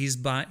thing you know, he's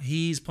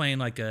playing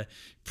like a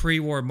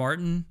pre-war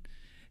Martin.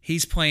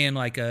 He's playing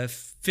like a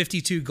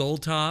 52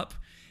 gold top.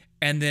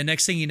 And then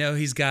next thing you know,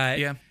 he's got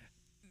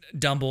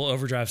Dumble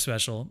Overdrive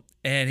Special.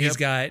 And he's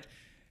got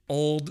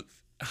old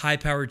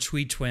high-powered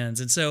Tweed Twins.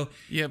 And so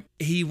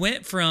he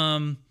went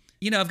from,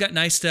 I've got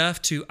nice stuff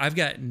to I've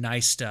got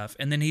nice stuff.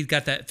 And then he's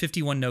got that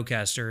 51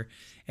 Nocaster.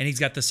 And he's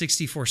got the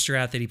 64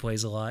 Strat that he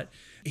plays a lot.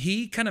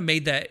 He kind of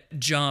made that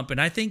jump. And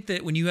I think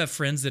that when you have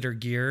friends that are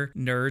gear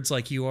nerds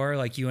like you are,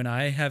 like you and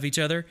I have each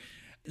other,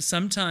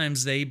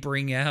 sometimes they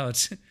bring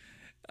out,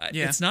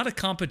 it's not a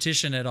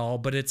competition at all,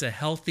 but it's a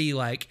healthy,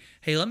 like,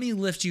 hey, let me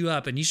lift you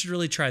up and you should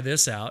really try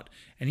this out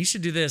and you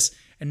should do this.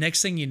 And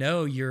next thing you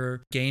know,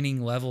 you're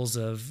gaining levels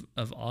of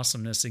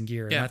awesomeness in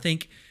gear. Yeah. And I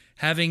think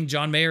having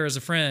John Mayer as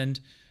a friend,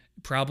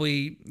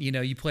 probably,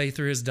 you play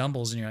through his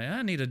Dumbles and you're like,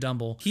 I need a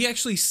Dumble. He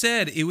actually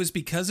said it was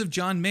because of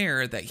John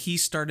Mayer that he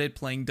started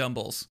playing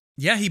Dumbles.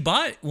 Yeah, he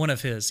bought one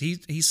of his.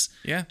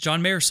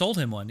 John Mayer sold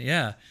him one.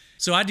 Yeah.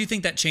 So I do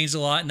think that changed a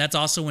lot. And that's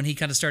also when he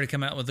kind of started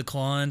coming out with the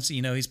Klons.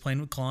 He's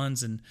playing with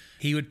Klons and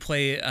he would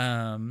play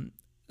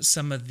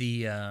some of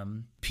the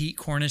Pete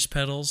Cornish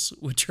pedals,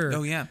 which are,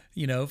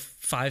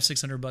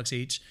 $500-$600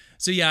 each.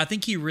 So yeah, I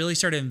think he really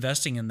started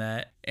investing in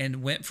that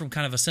and went from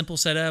kind of a simple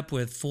setup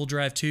with full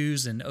drive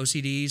 2s and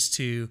OCDs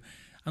to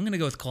I'm going to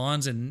go with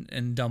Klons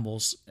and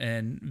Dumbles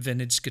and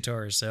vintage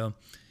guitars. So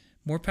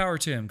more power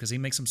to him because he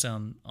makes them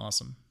sound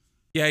awesome.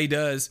 Yeah, he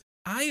does.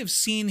 I have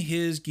seen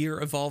his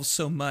gear evolve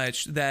so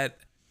much that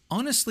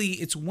honestly,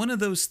 it's one of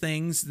those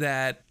things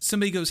that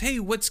somebody goes, hey,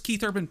 what's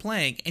Keith Urban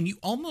playing? And you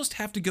almost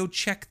have to go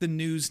check the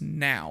news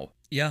now.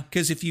 Yeah.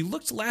 Because if you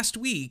looked last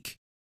week,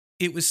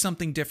 it was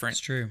something different.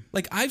 It's true.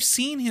 Like I've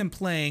seen him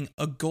playing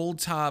a gold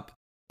top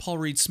Paul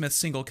Reed Smith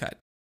single cut,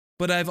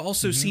 but I've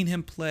also seen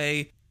him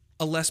play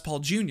a Les Paul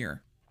Jr.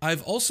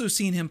 I've also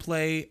seen him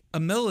play a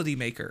Melody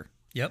Maker.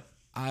 Yep.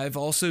 I've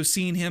also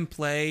seen him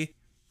play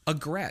a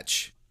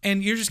Gretsch.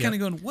 And you're just kind of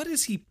going, what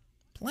is he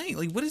playing?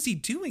 Like, what is he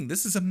doing?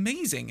 This is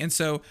amazing. And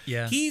so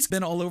he's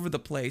been all over the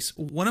place.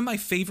 One of my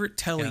favorite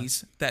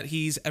tellies that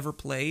he's ever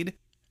played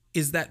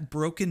is that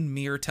Broken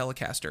Mirror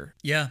Telecaster.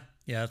 Yeah.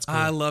 Yeah, that's cool.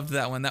 I loved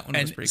that one. That one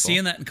was pretty cool.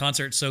 Seeing that in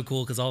concert is so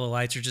cool because all the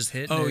lights are just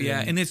hitting. Oh,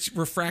 yeah. And it's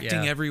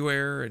refracting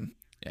everywhere. And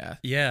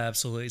yeah,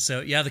 absolutely.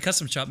 So, yeah, the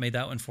custom shop made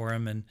that one for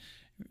him and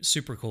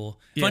super cool.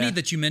 Yeah. Funny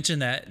that you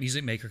mentioned that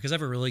Music Maker because I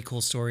have a really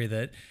cool story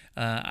that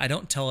I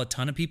don't tell a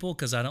ton of people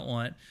because I don't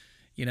want,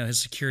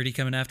 his security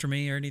coming after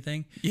me or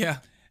anything. Yeah.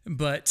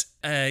 But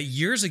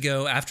years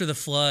ago, after the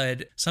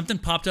flood, something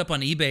popped up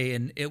on eBay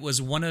and it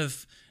was one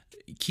of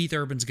Keith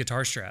Urban's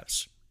guitar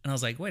straps. And I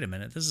was like, wait a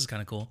minute, this is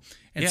kind of cool.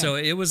 And so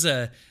it was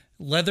a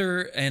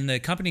leather, and the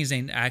company's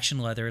name Action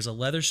Leather is a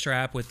leather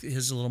strap with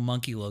his little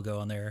monkey logo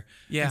on there.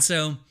 Yeah. And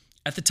so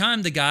at the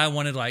time, the guy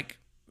wanted like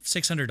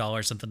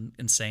 $600, something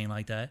insane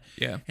like that.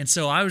 Yeah. And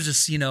so I was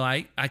just,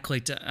 I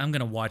clicked, I'm going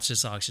to watch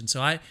this auction.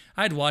 So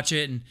I'd watch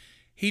it, and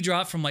he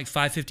dropped from like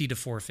 $550 to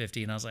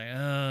 $450. And I was like,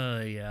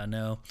 oh, yeah,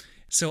 no.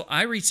 So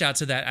I reached out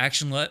to that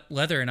Action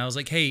Leather and I was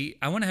like, hey,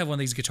 I want to have one of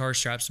these guitar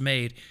straps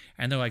made.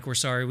 And they're like, we're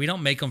sorry, we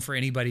don't make them for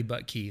anybody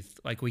but Keith.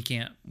 Like we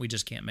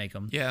just can't make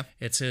them. Yeah.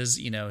 It's his,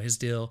 his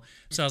deal.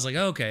 So I was like,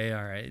 okay,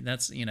 all right.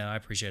 That's, I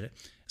appreciate it.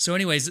 So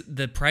anyways,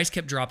 the price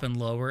kept dropping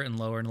lower and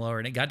lower and lower.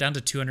 And it got down to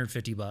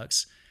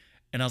 $250.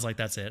 And I was like,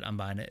 that's it. I'm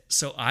buying it.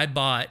 So I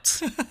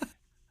bought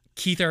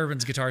Keith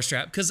Urban's guitar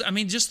strap. Because,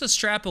 just the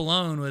strap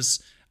alone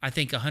was, I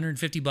think,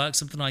 $150,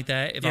 something like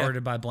that, if I were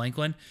to buy a blank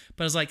one.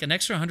 But it was like an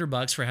extra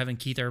 $100 for having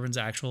Keith Urban's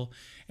actual.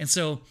 And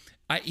so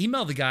I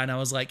emailed the guy and I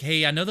was like,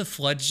 hey, I know the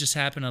floods just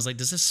happened. I was like,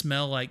 does this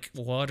smell like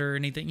water or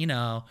anything?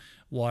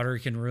 Water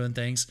can ruin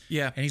things.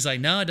 Yeah. And he's like,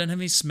 no, it doesn't have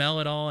any smell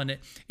at all. And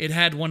it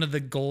had one of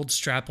the gold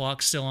strap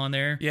locks still on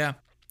there. Yeah.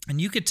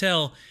 And you could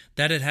tell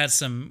that it had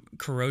some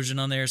corrosion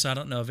on there. So I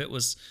don't know if it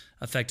was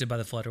affected by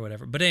the flood or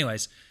whatever. But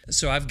anyways,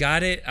 so I've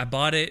got it. I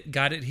bought it,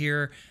 got it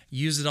here,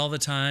 use it all the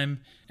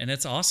time. And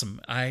it's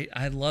awesome.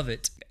 I love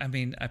it. I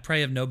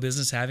probably have no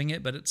business having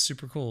it, but it's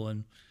super cool.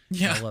 And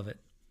I love it.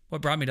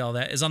 What brought me to all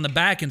that is on the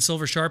back in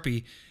silver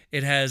Sharpie,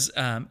 it has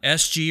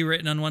SG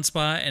written on one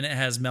spot and it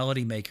has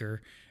Melody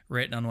Maker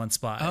written on one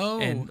spot. Oh.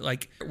 And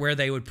like where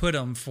they would put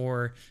them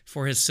for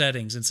his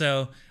settings. And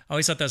so I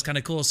always thought that was kind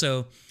of cool.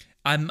 So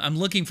I'm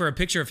looking for a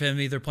picture of him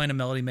either playing a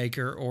Melody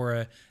Maker or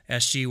a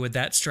SG with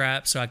that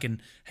strap so I can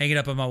hang it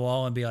up on my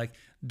wall and be like,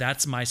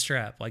 that's my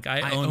strap. Like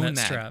I own that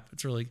strap.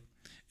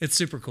 It's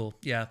super cool.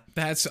 Yeah.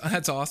 That's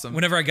awesome.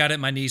 Whenever I got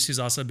it, my niece, who's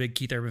also a big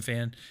Keith Urban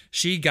fan,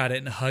 she got it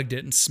and hugged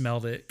it and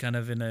smelled it kind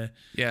of in a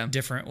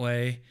different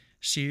way.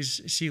 She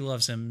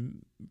loves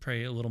him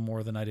probably a little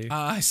more than I do.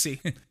 I see.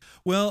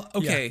 Well,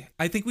 okay. Yeah.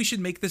 I think we should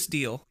make this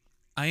deal.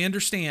 I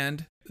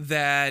understand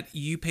that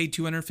you paid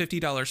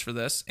 $250 for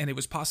this and it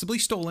was possibly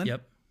stolen.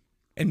 Yep.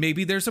 And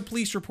maybe there's a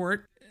police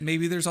report.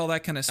 Maybe there's all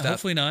that kind of stuff.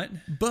 Hopefully not.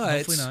 But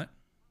hopefully not.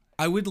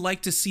 I would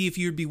like to see if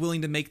you'd be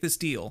willing to make this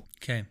deal.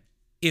 Okay.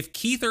 If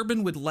Keith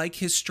Urban would like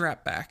his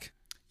strap back,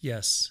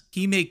 Yes.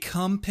 He may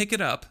come pick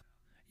it up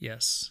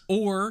Yes.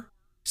 or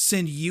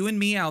send you and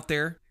me out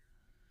there,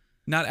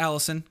 not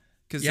Allison,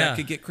 because that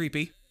could get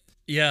creepy.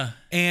 Yeah.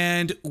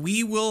 And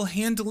we will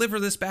hand deliver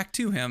this back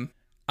to him.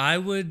 I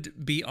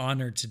would be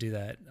honored to do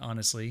that,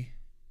 honestly.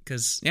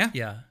 Because,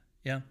 yeah.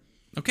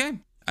 Okay.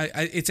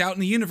 It's out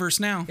in the universe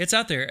now. It's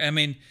out there. I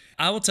mean,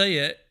 I will tell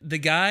you, the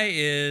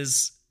guy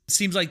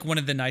seems like one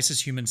of the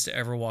nicest humans to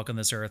ever walk on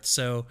this earth.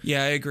 So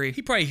yeah, I agree.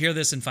 He'd probably hear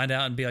this and find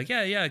out and be like,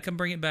 yeah, come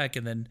bring it back.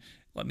 And then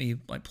let me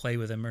like play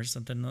with him or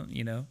something,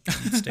 on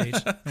stage.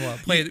 Well,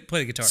 play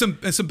the guitar.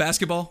 Some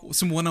basketball,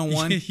 some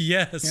one-on-one.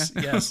 Yes.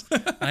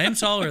 I am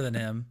taller than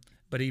him,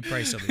 but he'd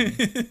probably still be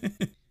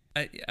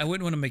me. I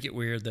wouldn't want to make it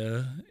weird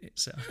though.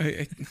 So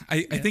I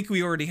think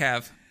we already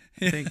have.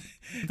 I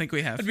think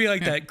we have. It'd be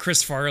like that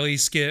Chris Farley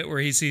skit where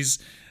he sees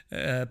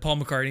Paul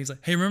McCartney. He's like,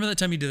 "Hey, remember that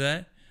time you did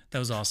that? That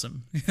was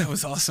awesome. That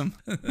was awesome."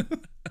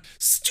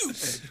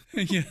 Stupid.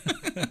 Yeah,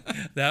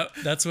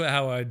 that's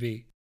how I'd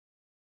be.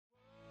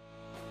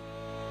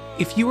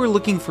 If you are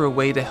looking for a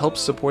way to help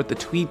support the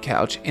Tweed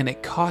Couch and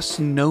it costs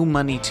no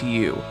money to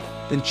you,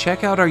 then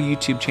check out our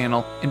YouTube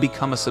channel and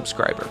become a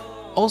subscriber.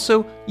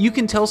 Also, you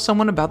can tell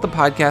someone about the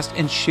podcast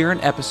and share an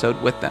episode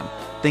with them.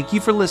 Thank you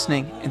for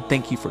listening, and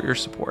thank you for your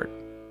support.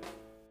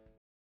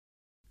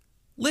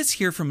 Let's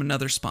hear from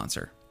another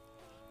sponsor.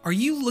 Are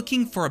you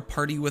looking for a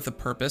party with a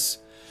purpose?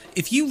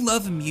 If you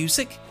love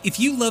music, if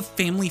you love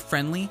family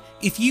friendly,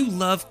 if you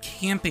love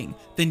camping,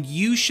 then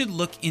you should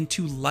look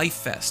into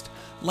LifeFest.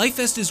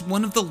 LifeFest is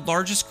one of the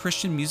largest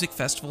Christian music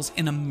festivals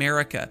in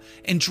America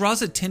and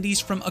draws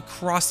attendees from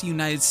across the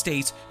United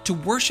States to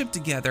worship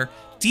together,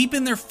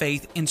 deepen their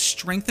faith, and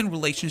strengthen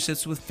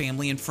relationships with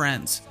family and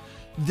friends.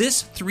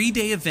 This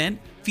 3-day event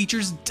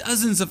features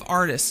dozens of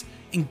artists,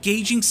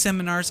 engaging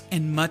seminars,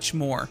 and much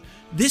more.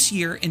 This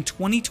year, in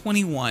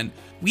 2021,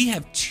 we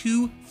have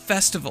 2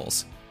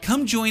 festivals.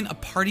 Come join a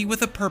party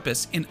with a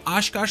purpose in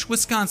Oshkosh,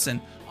 Wisconsin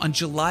on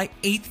July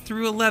 8th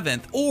through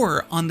 11th,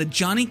 or on the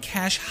Johnny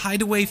Cash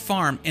Hideaway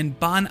Farm in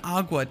Bon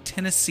Agua,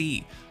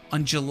 Tennessee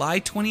on July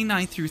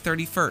 29th through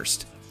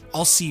 31st.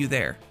 I'll see you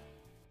there.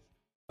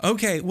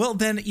 Okay, well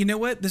then, you know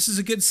what? This is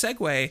a good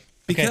segue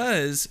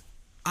because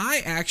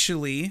I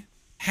actually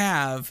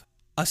have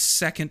a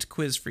second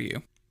quiz for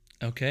you.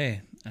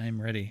 Okay,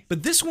 I'm ready.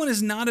 But this one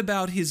is not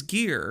about his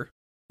gear.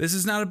 This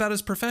is not about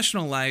his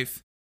professional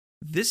life.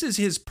 This is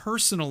his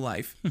personal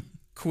life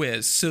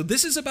quiz. So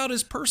this is about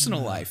his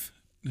personal life.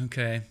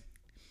 Okay.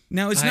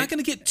 Now, it's not going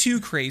to get too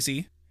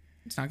crazy.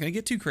 It's not going to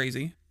get too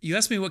crazy. You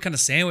asked me what kind of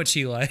sandwich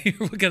he likes,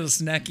 or what kind of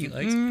snack he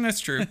likes. That's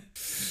true.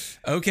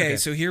 Okay,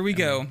 so here we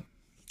go.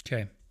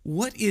 Okay.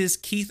 What is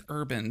Keith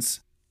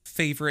Urban's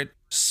favorite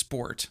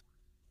sport?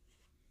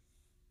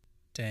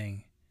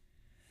 Dang.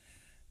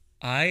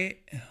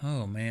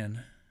 Oh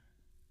man.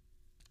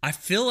 I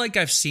feel like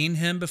I've seen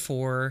him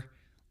before,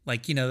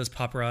 like, those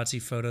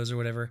paparazzi photos or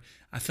whatever.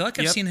 I feel like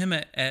I've seen him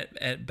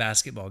at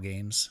basketball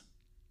games.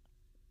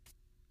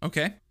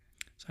 Okay.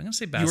 So I'm going to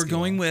say basketball. You were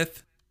going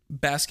with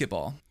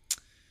basketball.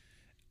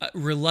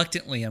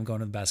 Reluctantly, I'm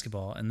going with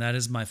basketball, and that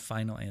is my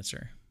final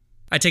answer.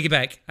 I take it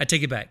back.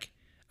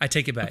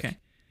 Okay.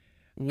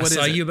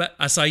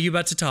 I saw you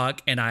about to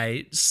talk, and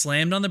I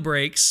slammed on the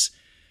brakes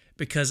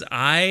because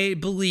I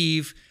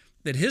believe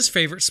that his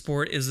favorite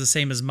sport is the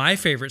same as my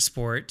favorite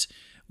sport,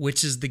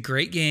 which is the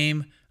great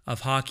game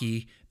of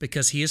hockey,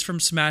 because he is from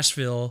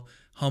Smashville,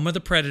 home of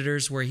the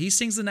Predators, where he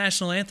sings the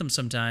national anthem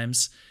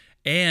sometimes,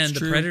 and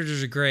the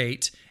Predators are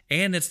great,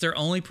 and it's their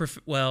only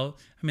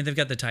they've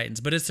got the Titans,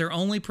 but it's their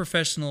only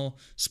professional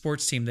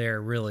sports team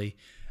there, really.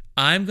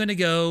 I'm going to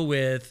go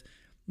with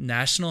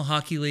National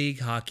Hockey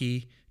League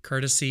hockey,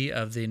 courtesy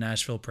of the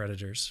Nashville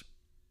Predators.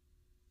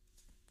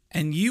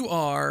 And you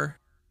are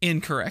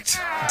incorrect.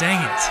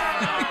 Dang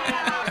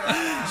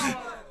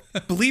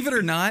it. Believe it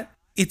or not,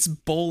 it's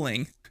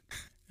bowling.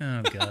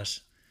 Oh,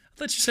 gosh. I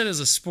thought you said it was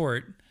a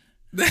sport.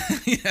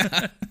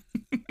 Yeah.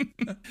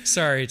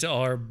 Sorry to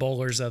all our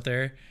bowlers out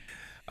there.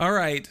 All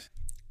right.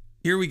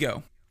 Here we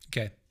go.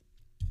 Okay.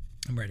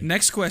 I'm ready.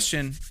 Next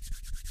question.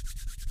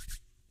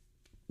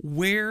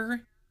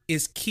 Where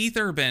is Keith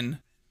Urban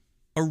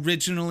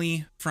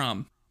originally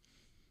from?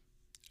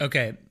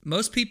 Okay.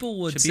 Most people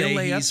would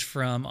say he's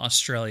from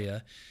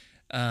Australia.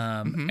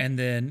 And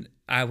then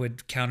I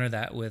would counter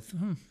that with,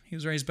 he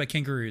was raised by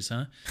kangaroos,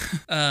 huh?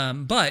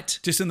 But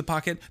just in the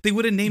pocket. They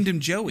would have named him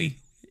Joey.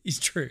 He's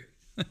true.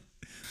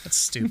 That's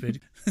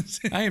stupid.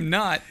 I am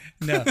not.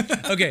 No.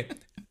 Okay.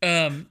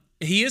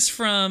 He is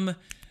from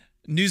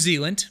New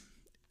Zealand,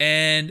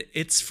 and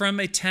it's from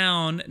a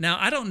town. Now,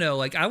 I don't know.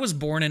 Like, I was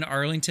born in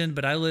Arlington,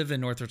 but I live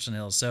in North Richland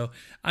Hills. So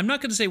I'm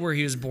not going to say where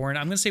he was born.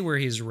 I'm going to say where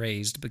he was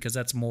raised, because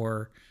that's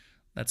more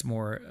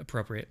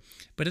appropriate.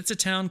 But it's a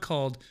town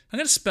called, I'm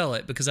going to spell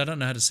it because I don't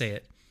know how to say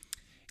it.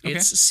 Okay.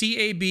 It's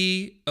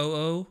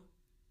Cabool,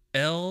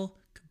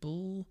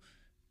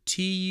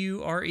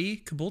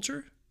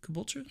 Ture,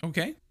 Caboolture.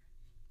 Okay.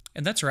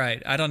 And that's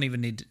right. I don't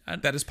even need.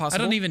 That is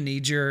possible. I don't even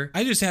need your.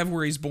 I just have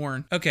where he's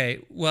born.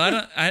 Okay.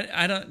 Well,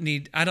 I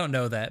don't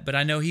know that, but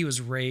I know he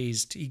was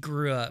raised. He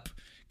grew up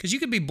because you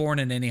could be born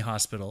in any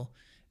hospital.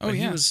 Oh, But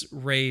yeah. he was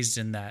raised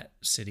in that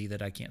city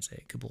that I can't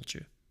say,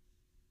 Caboolture,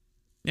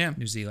 Yeah.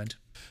 New Zealand.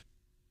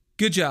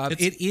 Good job.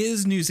 It's- It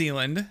is New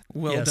Zealand.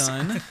 Well Yes.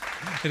 done.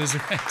 It is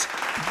right.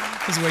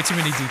 There's way too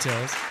many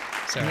details.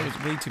 That Sorry. was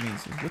way too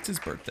easy. What's his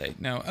birthday?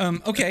 No.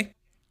 Okay.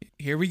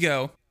 Here we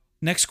go.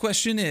 Next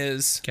question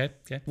is, Okay.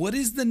 Okay. what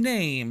is the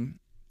name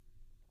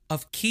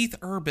of Keith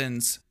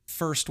Urban's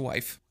first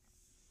wife?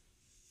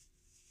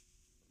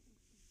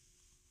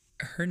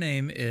 Her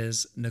name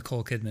is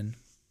Nicole Kidman.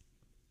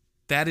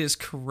 That is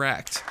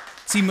correct.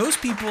 See,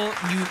 most people,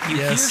 you hear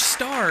Yes.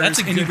 stars That's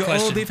a and you good go, oh,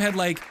 question. they've had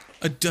like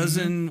a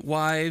dozen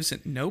wives.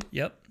 And nope.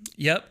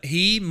 Yep.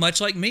 He,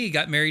 much like me,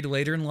 got married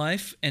later in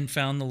life and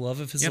found the love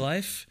of his Yep.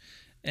 life.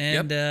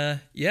 And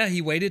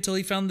he waited till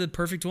he found the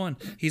perfect one.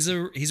 He's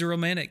a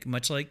romantic,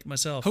 much like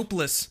myself.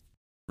 Hopeless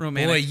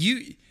romantic.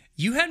 Boy,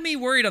 you had me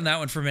worried on that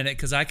one for a minute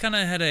because I kind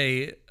of had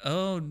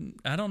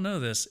I don't know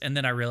this, and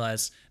then I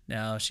realized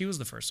no, she was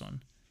the first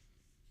one.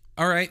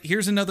 All right.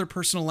 Here's another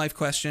personal life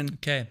question.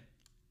 Okay.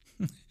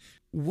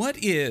 What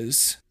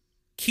is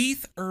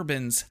Keith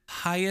Urban's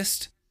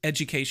highest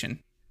education?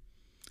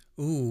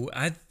 Ooh,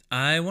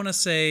 I want to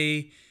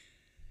say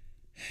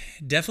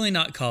definitely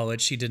not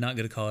college. He did not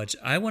go to college.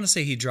 I want to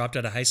say he dropped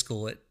out of high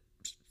school at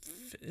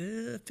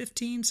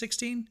 15,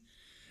 16.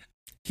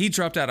 He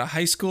dropped out of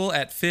high school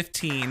at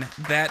 15.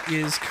 That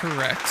is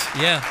correct.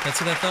 Yeah,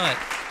 that's what I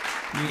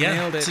thought. You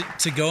nailed it.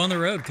 To go on the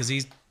road because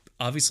he's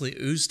obviously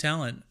oozed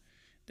talent.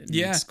 Didn't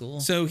need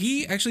school. So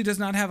he actually does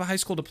not have a high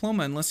school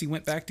diploma unless he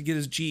went back to get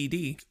his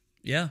GED.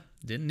 Yeah,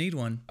 didn't need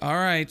one. All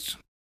right.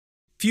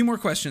 Few more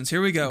questions.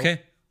 Here we go.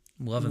 Okay.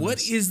 Loving What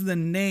this. is the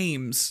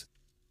names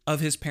of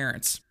his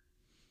parents?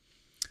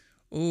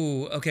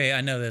 Ooh, okay,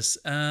 I know this.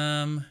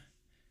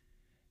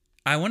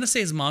 I want to say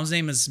his mom's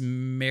name is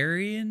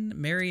Marianne.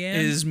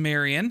 Is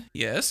Marion.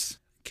 Yes.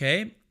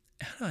 Okay.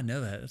 How do I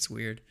know that? That's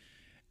weird.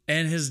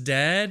 And his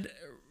dad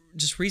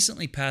just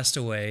recently passed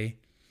away.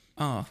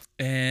 Oh,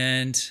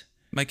 And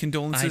my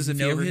condolences I if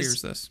he know ever his-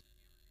 hears this.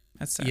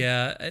 That's sad.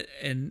 yeah,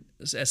 and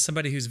as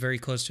somebody who's very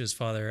close to his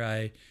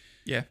father,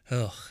 Yeah.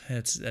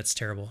 that's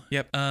terrible.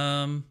 Yep.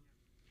 I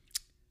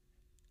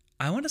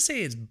want to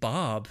say it's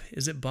Bob.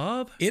 Is it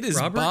Bob? It is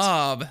Robert?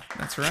 Bob.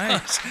 That's right.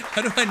 Gosh,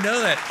 how do I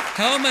know that?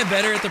 How am I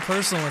better at the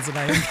personal ones than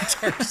I am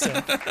guitar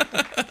stuff?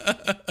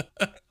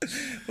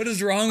 What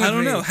is wrong with me? I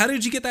don't know. How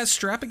did you get that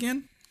strap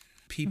again?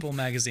 People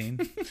magazine.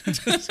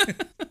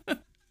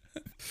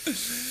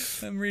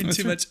 I'm reading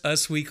too much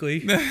Us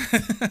Weekly.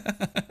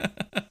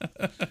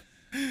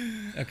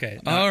 Okay.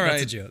 All That's a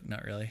right. joke.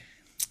 Not really.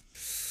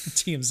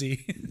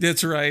 TMZ.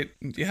 That's right.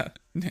 Yeah.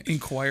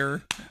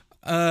 Inquirer.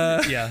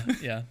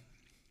 Yeah.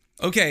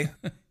 Okay.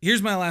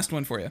 Here's my last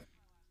one for you.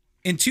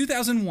 In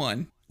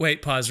 2001.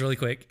 Wait, pause really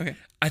quick. Okay.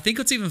 I think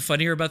what's even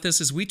funnier about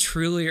this is we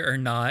truly are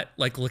not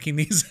like looking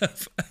these up.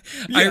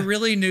 I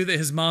really knew that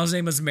his mom's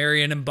name was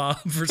Marion and Bob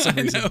for some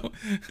reason. know.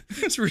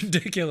 It's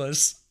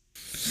ridiculous.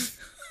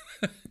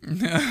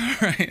 All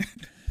right.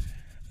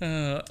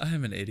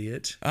 I'm an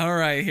idiot. All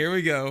right. Here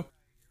we go.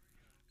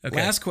 Okay.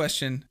 Last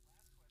question.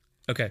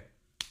 Okay.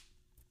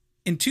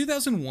 In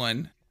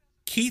 2001,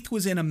 Keith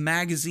was in a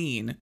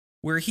magazine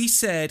where he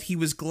said he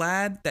was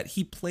glad that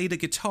he played a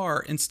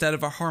guitar instead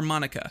of a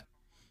harmonica.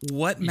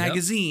 What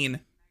magazine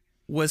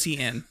was he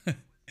in?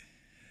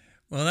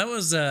 Well, that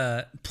was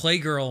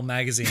Playgirl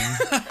magazine.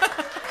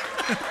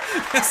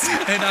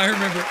 And I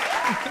remember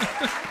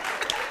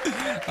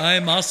I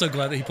am also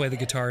glad that he played the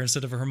guitar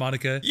instead of a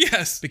harmonica.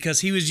 Yes. Because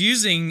he was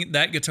using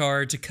that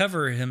guitar to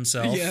cover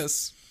himself.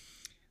 Yes.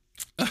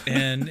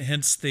 And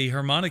hence the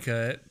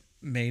harmonica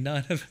may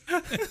not have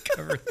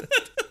covered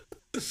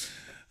it.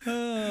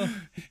 Oh.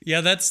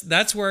 Yeah,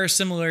 that's where our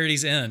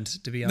similarities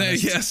end, to be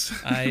honest. Yes.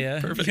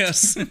 Perfect.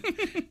 Yes.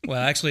 Well,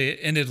 actually, it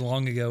ended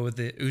long ago with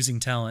the oozing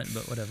talent,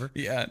 but whatever.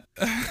 Yeah.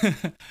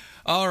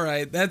 All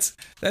right. That's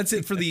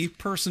it for the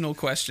personal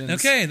questions.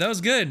 Okay, that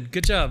was good.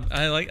 Good job.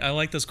 I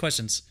like those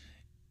questions.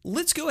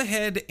 Let's go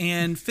ahead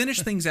and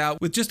finish things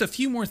out with just a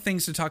few more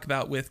things to talk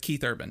about with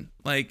Keith Urban.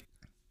 Like,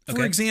 for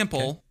Okay.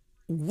 example,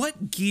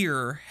 what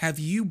gear have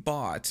you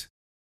bought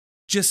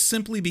just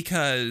simply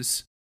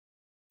because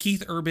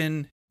Keith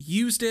Urban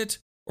used it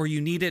or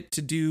you need it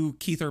to do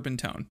Keith Urban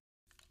tone?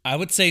 I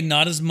would say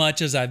not as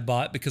much as I've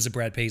bought because of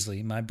Brad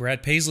Paisley. My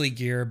Brad Paisley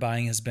gear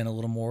buying has been a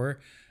little more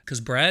because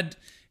Brad,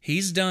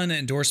 he's done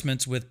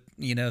endorsements with,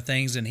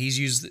 things, and he's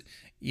used,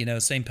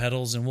 same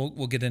pedals, and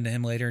we'll get into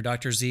him later,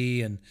 Dr.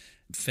 Z and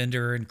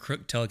Fender and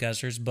Crook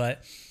Telecasters.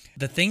 But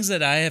the things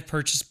that I have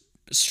purchased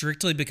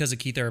strictly because of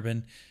Keith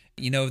Urban,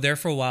 there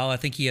for a while, I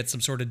think he had some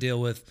sort of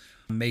deal with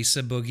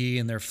Mesa Boogie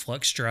and their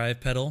Flux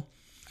Drive pedal.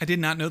 I did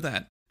not know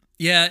that.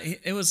 Yeah,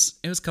 it was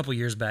a couple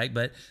years back,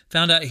 but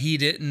found out he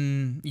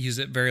didn't use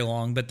it very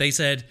long. But they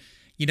said,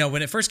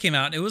 when it first came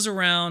out, it was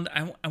around,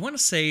 I want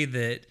to say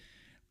that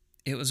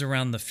it was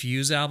around the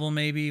Fuse album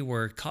maybe,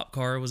 where Cop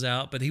Car was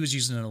out, but he was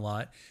using it a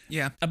lot.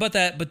 Yeah. About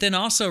that, but then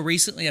also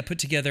recently I put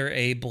together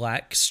a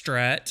black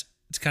Strat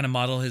kind of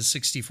model his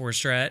 64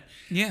 Strat.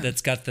 Yeah.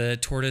 That's got the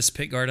tortoise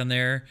pickguard on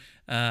there.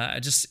 I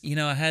just,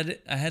 I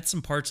had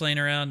some parts laying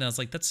around, and I was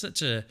like, that's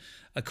such a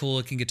cool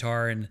looking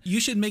guitar. And You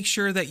should make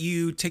sure that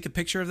you take a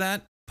picture of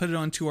that, put it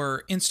onto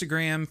our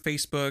Instagram,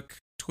 Facebook,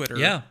 Twitter.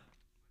 yeah,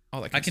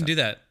 All that kind I of can stuff. do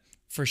that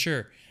for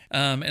sure.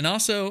 And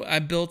also, I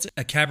built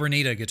a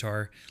Cabronita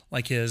guitar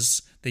like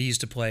his they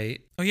used to play.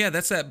 Oh, yeah,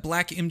 that's that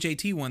black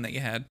MJT one that you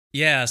had.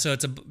 Yeah, so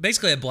it's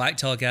basically a black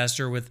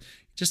Telecaster with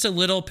just a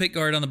little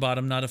pickguard on the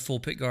bottom, not a full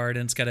pickguard, and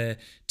it's got a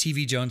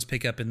TV Jones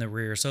pickup in the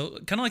rear. So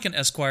kind of like an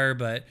Esquire,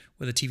 but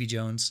with a TV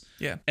Jones.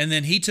 Yeah. And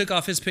then he took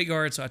off his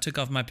pickguard, so I took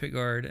off my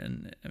pickguard,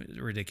 and it was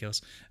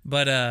ridiculous.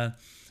 But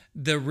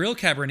the real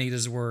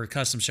Cabernetas were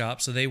custom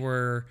shop, so they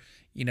were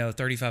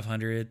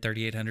 3,500,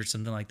 3,800,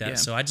 something like that. Yeah.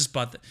 So I just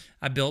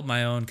I built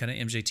my own kind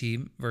of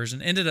MJT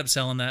version. Ended up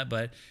selling that,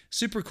 but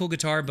super cool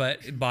guitar.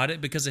 But bought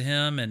it because of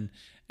him,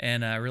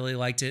 and I really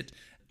liked it.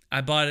 I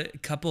bought a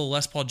couple of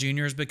Les Paul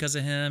Juniors because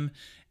of him,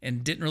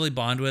 and didn't really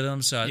bond with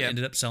them, so I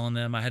ended up selling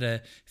them. I had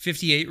a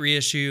 58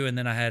 reissue, and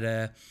then I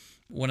had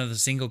one of the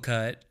single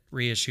cut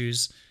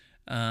reissues.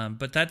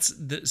 But that's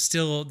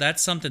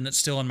something that's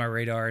still on my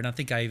radar, and I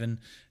think I even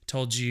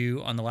told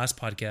you on the last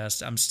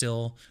podcast I'm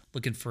still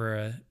looking for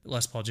a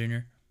Les Paul Jr.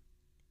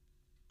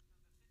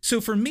 So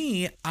for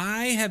me,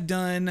 I've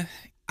done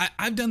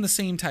the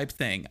same type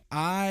thing.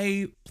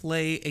 I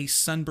play a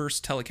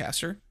Sunburst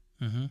Telecaster.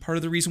 Mm-hmm. Part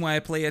of the reason why I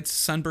play a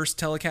Sunburst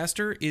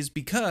Telecaster is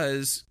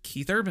because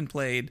Keith Urban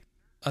played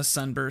a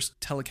Sunburst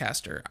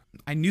Telecaster.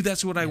 I knew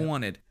that's what I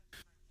wanted.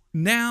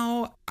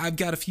 Now I've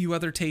got a few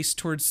other tastes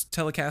towards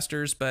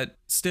Telecasters, but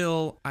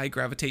still I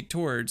gravitate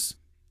towards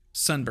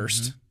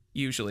Sunburst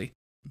usually.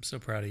 I'm so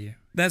proud of you.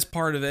 That's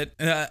part of it.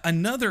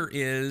 Another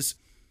is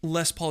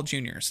Les Paul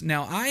Juniors.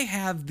 Now I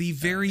have the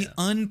very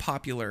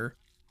unpopular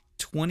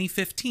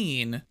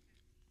 2015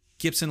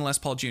 Gibson Les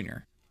Paul Jr.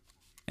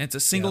 And it's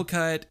a single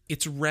cut.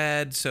 It's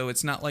red, so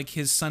it's not like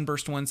his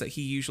Sunburst ones that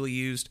he usually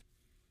used.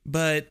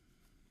 But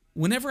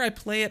whenever I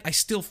play it, I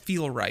still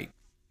feel right.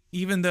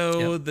 Even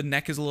though the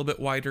neck is a little bit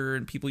wider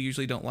and people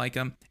usually don't like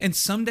them. And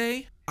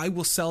someday I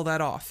will sell that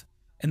off.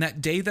 And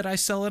that day that I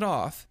sell it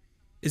off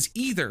is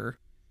either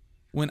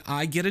when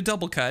I get a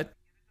double cut,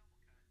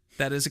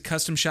 that is a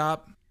custom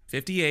shop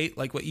 58,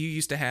 like what you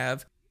used to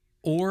have,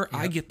 or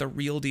I get the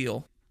real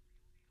deal.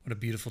 What a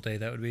beautiful day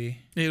that would be.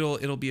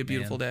 It'll be a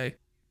beautiful day.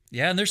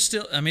 Yeah, and they're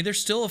still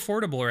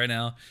affordable right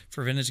now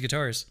for vintage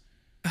guitars.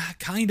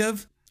 Kind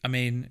of. I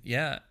mean,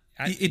 yeah.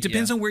 It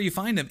depends on where you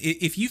find them.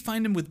 If you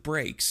find them with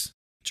brakes,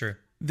 true,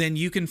 then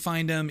you can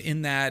find them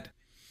in that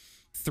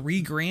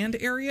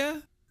 $3,000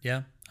 area.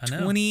 Yeah, I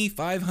know.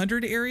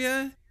 2,500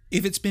 area.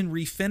 If it's been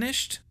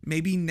refinished,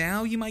 maybe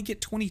now you might get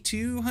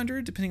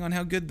 2,200, depending on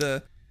how good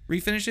the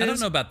refinish is. I don't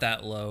know about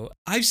that low.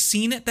 I've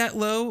seen it that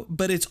low,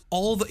 but it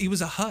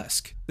was a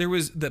husk. There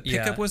was the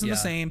pickup wasn't the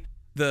same.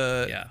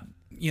 The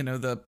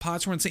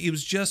pots weren't the same. It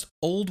was just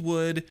old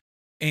wood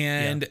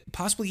and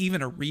possibly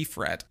even a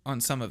refret on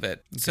some of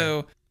it. Okay.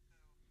 So,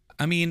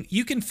 I mean,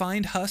 you can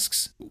find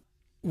husks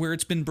where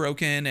it's been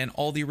broken and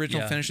all the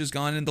original finish is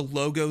gone and the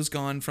logo's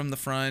gone from the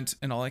front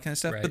and all that kind of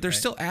stuff. But they're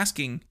still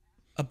asking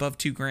above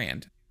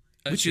 $2,000,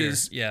 which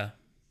is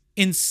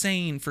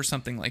insane for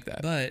something like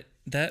that. But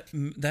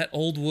that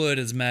old wood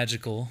is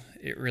magical.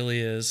 It really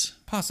is.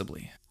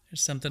 Possibly.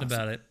 There's something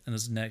about it, and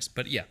this next.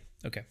 But yeah,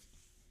 okay.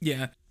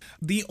 Yeah.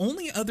 The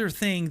only other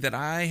thing that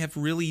I have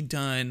really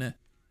done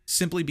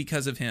simply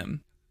because of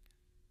him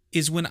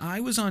is when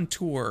I was on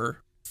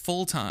tour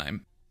full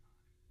time,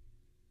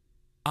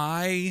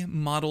 I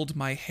modeled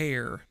my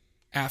hair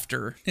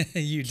after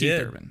you Keith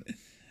did. Urban.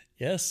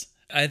 Yes.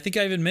 I think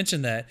I even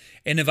mentioned that.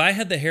 And if I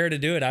had the hair to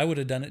do it, I would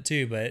have done it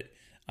too, but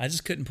I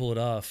just couldn't pull it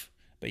off.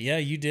 But yeah,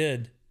 you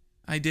did.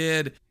 I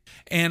did.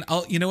 And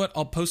you know what?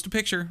 I'll post a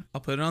picture. I'll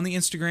put it on the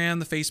Instagram,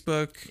 the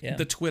Facebook,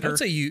 the Twitter. I would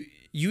say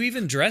you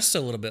even dressed a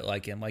little bit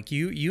like him. Like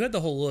you had the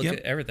whole look at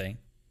everything.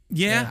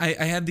 Yeah,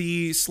 I had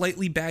the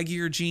slightly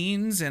baggier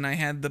jeans and I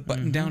had the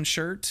button-down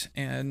shirt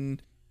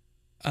and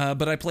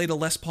but I played a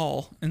Les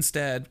Paul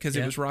instead because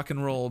it was rock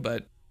and roll.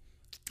 But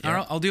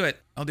I'll do it.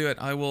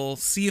 I will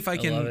see if I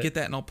can get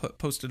that and I'll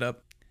post it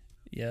up.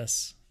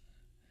 Yes.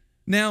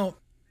 Now,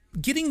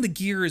 getting the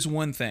gear is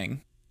one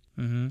thing.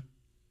 Mm-hmm.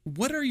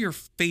 What are your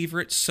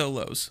favorite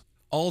solos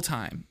all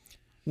time?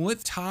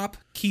 What top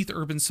Keith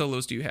Urban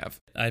solos do you have?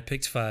 I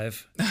picked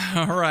 5.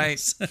 All right.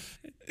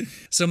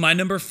 So my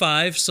number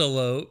 5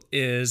 solo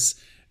is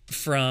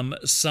from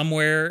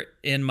Somewhere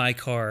in My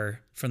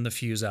Car from the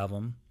Fuse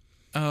album.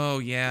 Oh,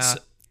 yeah.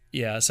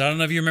 So I don't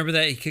know if you remember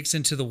that. He kicks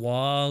into the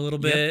wah a little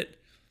bit.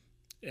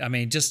 I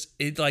mean,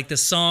 like the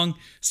song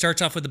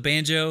starts off with the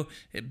banjo.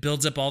 It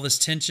builds up all this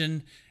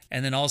tension.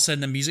 And then all of a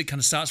sudden the music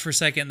kind of stops for a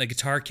second and the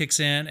guitar kicks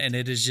in and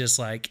it is just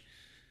like,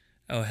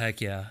 oh,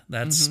 heck yeah.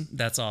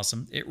 That's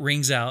awesome. It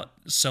rings out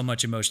so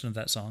much emotion of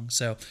that song.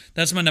 So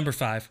that's my number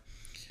 5.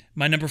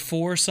 My number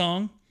 4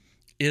 song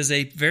is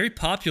a very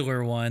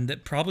popular one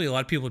that probably a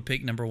lot of people would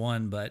pick number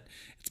 1, but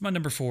it's my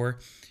number 4.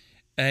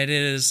 It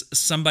is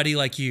Somebody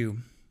Like You.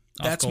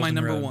 That's my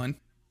number 1.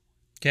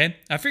 Okay.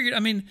 I figured, I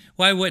mean,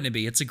 why wouldn't it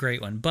be? It's a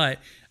great one, but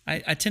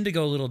I tend to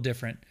go a little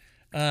different.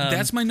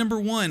 That's my number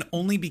one,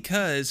 only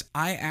because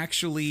I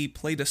actually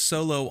played a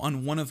solo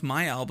on one of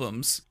my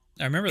albums.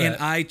 I remember And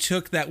that. I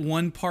took that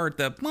one part,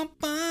 Yep.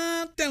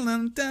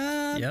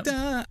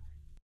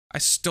 I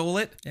stole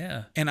it,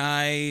 Yeah. and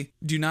I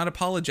do not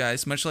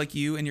apologize, much like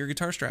you and your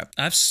guitar strap.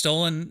 I've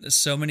stolen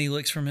so many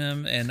licks from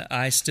him, and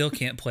I still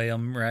can't play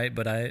them right,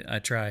 but I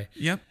try.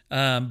 Yep.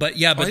 But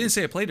yeah, Well, I didn't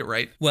say I played it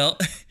right. well,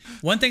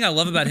 one thing I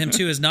love about him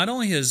too is not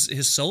only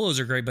his solos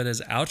are great, but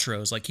his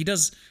outros. Like he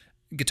does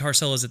guitar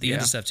solos at the end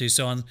Yeah. of stuff too.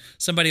 So on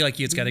somebody like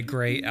you, it's got a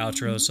great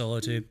outro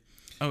solo too.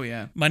 Oh,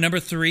 yeah. My number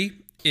 3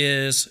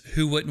 is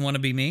Who Wouldn't Want to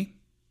Be Me?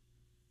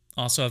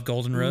 Also of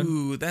Golden Road.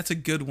 Ooh, that's a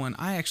good one.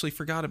 I actually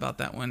forgot about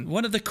that one.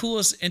 One of the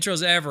coolest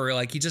intros ever.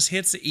 Like he just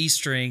hits the E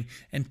string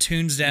and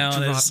tunes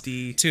down Drop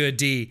D. to a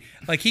D.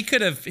 Like he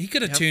could have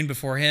tuned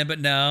beforehand,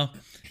 but no,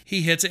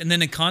 he hits it. And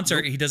then in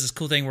concert, he does this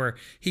cool thing where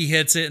he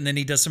hits it and then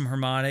he does some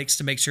harmonics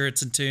to make sure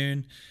it's in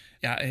tune.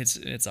 Yeah,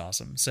 it's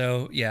awesome.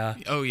 So yeah.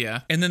 Oh,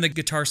 yeah. And then the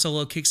guitar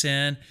solo kicks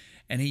in,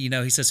 and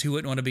he says, "Who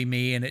wouldn't want to be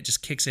me?" And it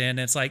just kicks in. And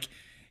it's like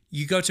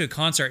you go to a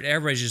concert, and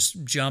everybody's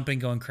just jumping,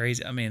 going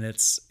crazy. I mean,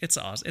 it's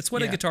awesome. It's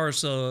what a Yeah. guitar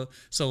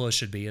solo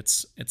should be.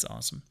 It's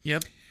awesome.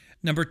 Yep.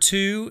 Number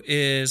 2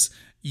 is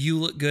 "You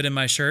Look Good in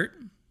My Shirt."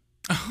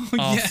 Oh,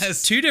 Off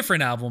yes. 2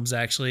 different albums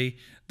actually.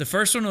 The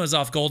first one was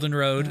off Golden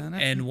Road,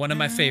 and one of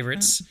my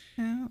favorites.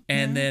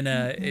 And then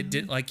it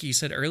did, like you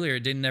said earlier, it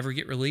didn't ever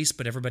get released,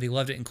 but everybody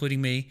loved it,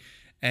 including me.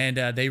 And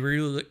they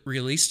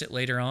released it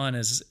later on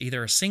as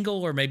either a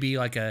single or maybe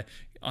like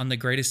on the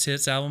Greatest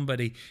Hits album. But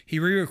he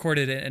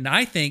re-recorded it, and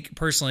I think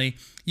personally,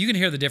 you can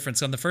hear the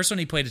difference. On the first one,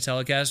 he played a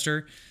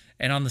Telecaster,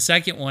 and on the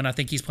second one, I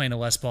think he's playing a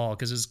Les Paul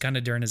because it was kind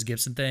of during his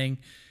Gibson thing,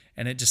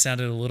 and it just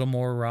sounded a little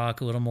more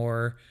rock, a little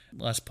more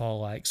Les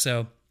Paul like.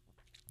 So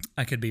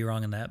I could be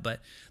wrong in that,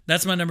 but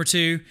that's my number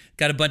 2.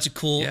 Got a bunch of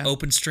cool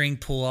open string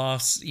pull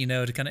offs, to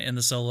kind of end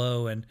the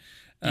solo, and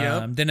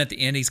then at the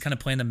end he's kind of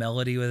playing the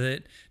melody with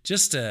it.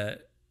 Just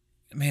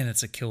man,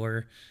 it's a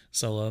killer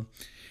solo.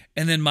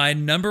 And then my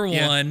number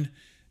 1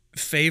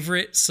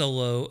 favorite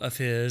solo of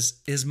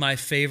his is my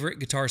favorite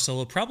guitar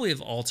solo, probably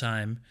of all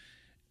time.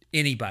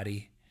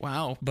 Anybody,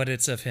 Wow. but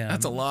it's of him.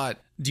 That's a lot.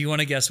 Do you want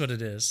to guess what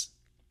it is?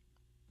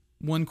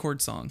 One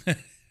chord song.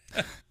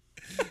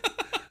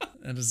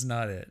 That is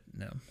not it.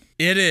 No.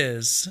 It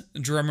is,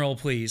 drumroll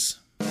please,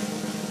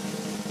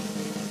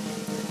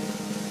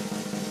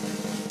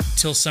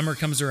 Till Summer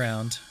Comes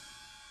Around.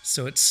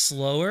 So it's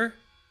slower,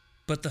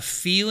 but the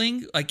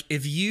feeling, like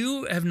if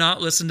you have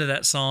not listened to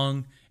that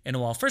song in a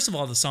while, first of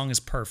all, the song is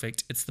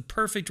perfect. It's the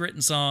perfect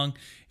written song.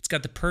 It's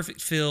got the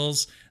perfect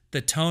fills.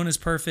 The tone is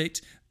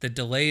perfect. The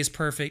delay is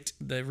perfect.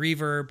 The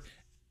reverb,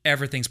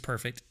 everything's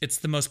perfect. It's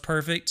the most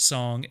perfect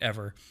song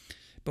ever.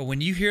 But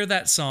when you hear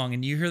that song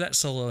and you hear that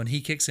solo and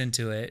he kicks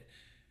into it,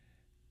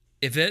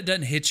 if it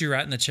doesn't hit you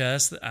right in the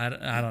chest, I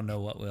don't know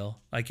what will.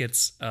 Like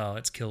it's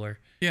killer.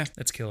 Yeah.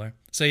 It's killer.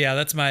 So yeah,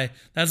 that's my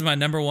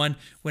number 1.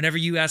 Whenever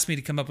you asked me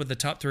to come up with the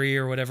top 3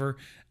 or whatever,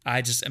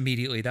 I just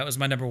immediately, that was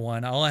my number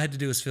 1. All I had to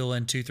do was fill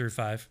in 2 through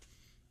 5.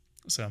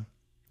 So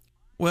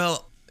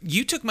Well,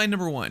 you took my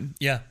number 1,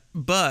 yeah.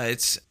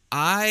 but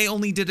I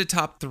only did a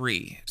top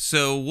 3.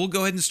 So we'll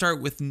go ahead and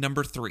start with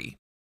number 3.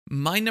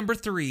 My number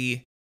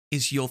 3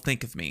 is You'll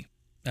Think of Me.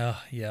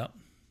 Oh yeah.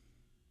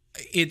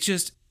 It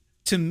just,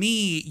 to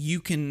me, you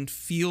can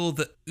feel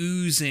the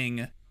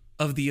oozing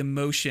of the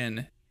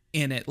emotion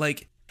in it.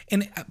 Like,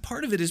 and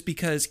part of it is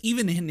because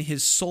even in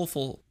his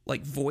soulful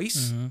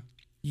voice,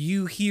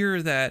 you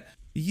hear that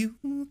you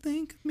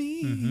think of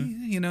me,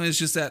 it's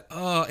just that,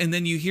 and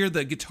then you hear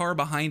the guitar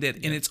behind it,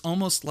 and it's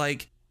almost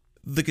like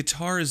the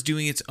guitar is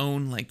doing its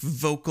own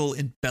vocal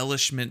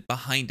embellishment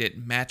behind it,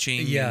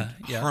 matching,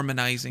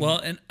 harmonizing. Well,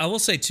 and I will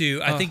say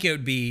too, I think it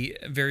would be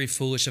very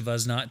foolish of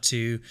us not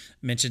to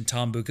mention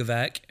Tom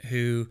Bukovac,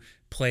 who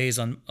plays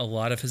on a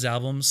lot of his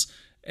albums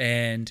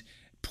and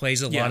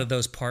plays a lot of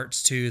those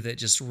parts too that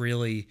just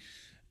really,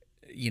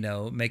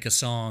 make a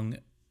song.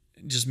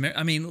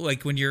 I mean,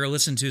 like when you're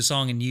listening to a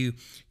song and you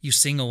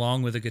sing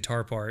along with a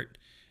guitar part.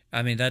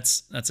 I mean,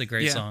 that's a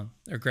great song,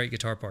 or great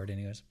guitar part,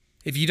 anyways.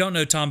 If you don't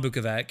know Tom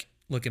Bukovac,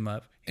 look him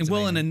up.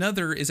 And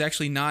another is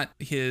actually not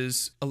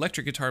his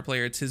electric guitar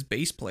player; it's his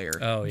bass player.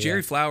 Oh, yeah.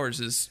 Jerry Flowers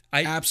is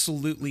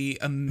absolutely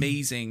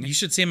amazing. You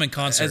should see him in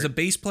concert as a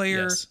bass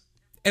player. Yes.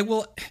 And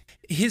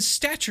his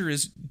stature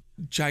is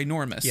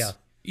ginormous. Yeah.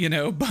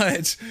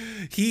 But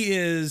he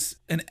is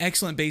an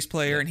excellent bass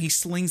player, and he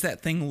slings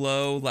that thing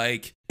low.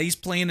 Like he's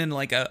playing in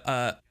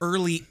a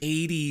early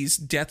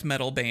 80s death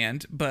metal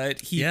band, but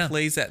he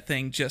plays that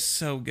thing just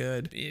so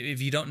good.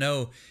 If you don't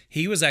know,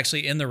 he was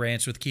actually in the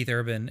Ranch with Keith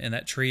Urban in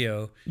that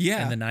trio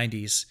in the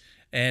 90s,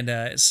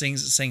 and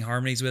sang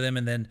harmonies with him.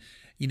 And then,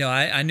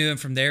 I knew him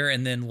from there,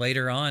 and then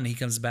later on he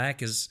comes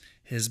back as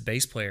his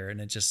bass player,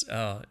 and it just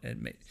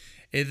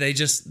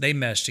they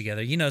mesh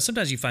together.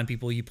 Sometimes you find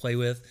people you play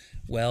with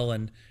well,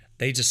 and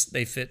they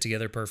fit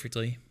together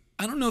perfectly.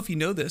 I don't know if you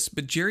know this,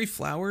 but Jerry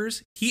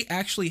Flowers, he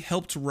actually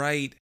helped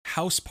write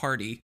House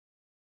Party,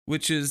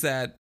 which is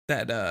that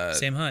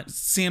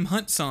Sam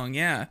Hunt song,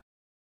 yeah.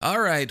 All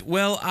right.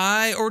 Well,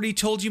 I already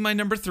told you my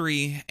number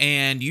 3,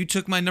 and you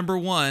took my number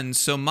 1,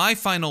 so my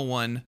final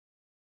one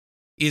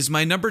is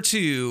my number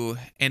 2,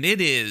 and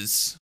it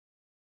is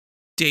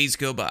Days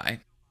Go By.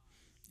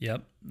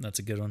 Yep, that's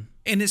a good one.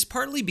 And it's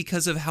partly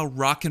because of how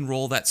rock and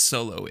roll that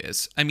solo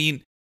is. I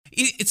mean,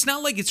 it's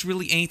not like it's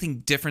really anything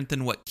different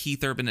than what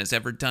Keith Urban has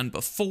ever done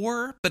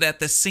before, but at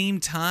the same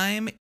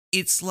time,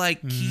 it's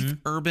like Keith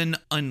Urban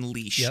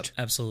unleashed. Yep,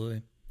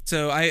 absolutely.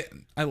 So I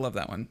love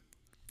that one.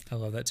 I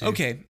love that too.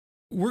 Okay,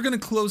 we're going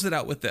to close it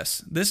out with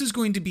this. This is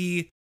going to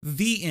be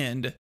the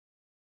end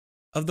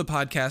of the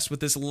podcast with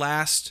this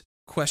last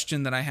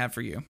question that I have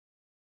for you.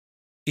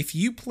 If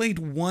you played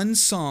one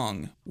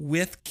song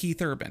with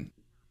Keith Urban,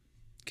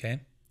 okay,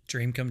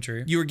 dream come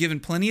true. You were given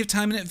plenty of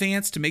time in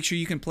advance to make sure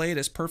you can play it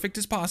as perfect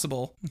as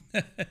possible,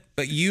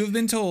 but you have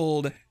been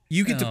told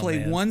you get to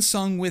play one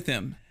song with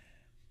him.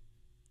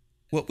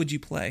 What would you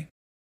play?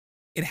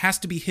 It has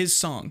to be his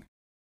song.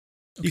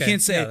 Okay. You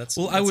can't say, that's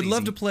I would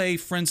love to play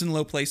Friends in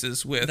Low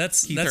Places with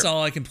Keith That's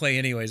all I can play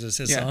anyways is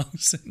his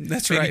songs.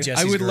 That's right.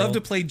 I would love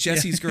to play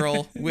Jesse's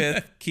Girl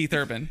with Keith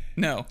Urban.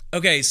 No.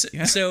 Okay,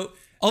 so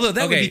although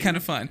that would be kind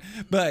of fun,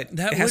 but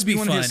that it has would to be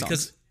fun one of his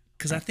songs.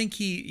 Because I think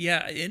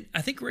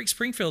I think Rick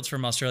Springfield's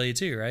from Australia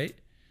too, right?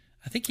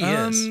 I think he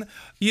is.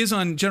 He is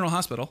on General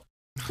Hospital.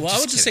 Well, I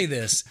would just say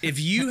this. If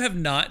you have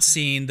not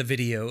seen the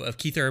video of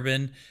Keith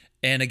Urban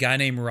and a guy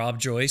named Rob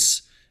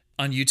Joyce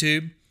on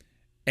YouTube,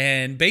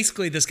 and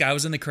basically this guy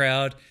was in the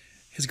crowd,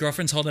 his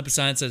girlfriend's holding up a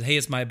sign and said, "Hey,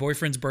 it's my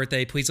boyfriend's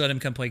birthday. Please let him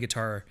come play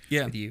guitar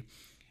with you."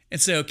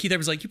 And so Keith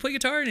Urban's like, "You play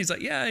guitar?" And he's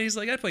like, "Yeah." And he's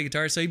like, "I play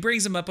guitar." So he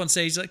brings him up on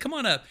stage. He's like, "Come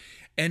on up."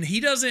 And he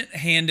doesn't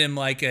hand him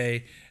like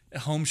a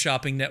Home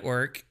Shopping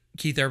Network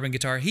Keith Urban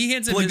guitar. He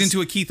hands him plugged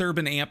into a Keith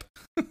Urban amp.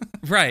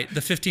 Right,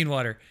 the 15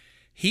 water.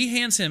 He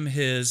hands him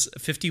his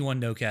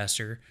 51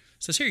 Nocaster.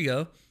 Says, "Here you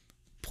go.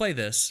 Play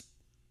this."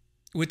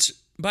 Which,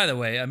 by the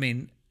way, I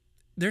mean,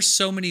 there's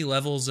so many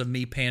levels of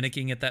me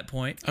panicking at that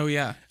point. Oh,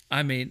 yeah.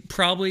 I mean,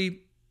 probably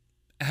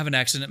have an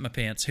accident in my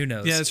pants. Who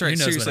knows? Yeah, that's right.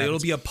 Seriously, it'll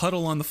be a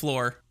puddle on the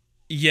floor.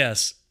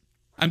 Yes.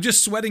 I'm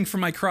just sweating from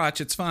my crotch.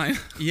 It's fine.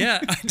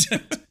 Yeah.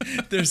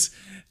 Does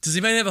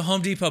anybody have a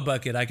Home Depot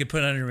bucket I could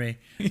put under me?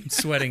 I'm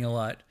sweating a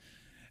lot.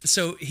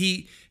 So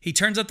he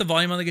turns up the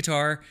volume on the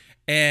guitar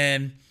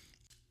and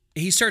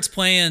he starts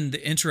playing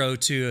the intro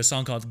to a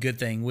song called Good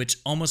Thing, which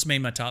almost made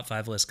my top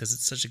 5 list because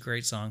it's such a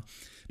great song.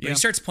 But he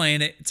starts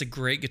playing it. It's a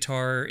great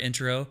guitar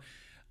intro.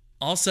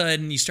 All of a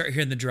sudden, you start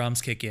hearing the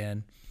drums kick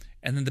in,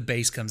 and then the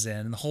bass comes in,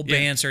 and the whole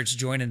band starts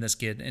joining this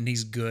kid, and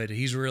he's good.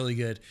 He's really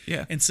good.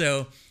 Yeah. And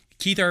so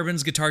Keith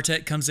Urban's guitar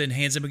tech comes in,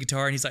 hands him a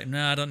guitar, and he's like,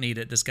 "No, I don't need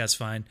it. This guy's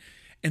fine."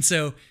 And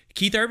so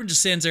Keith Urban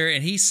just stands there,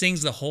 and he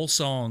sings the whole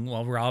song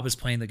while Rob is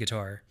playing the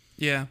guitar.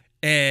 Yeah.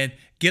 And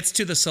gets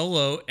to the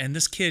solo, and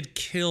this kid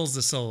kills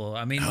the solo.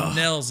 I mean,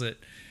 nails it.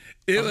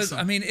 It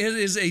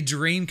is a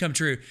dream come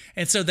true.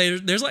 And so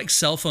there's like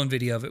cell phone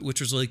video of it, which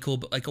was really cool.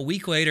 But like a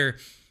week later,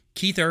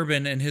 Keith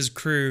Urban and his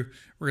crew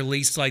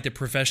released like the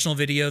professional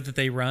video that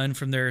they run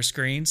from their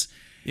screens.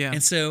 Yeah.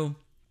 And so,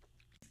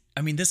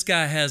 I mean, this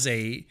guy has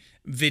a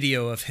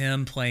video of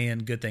him playing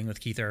Good Thing with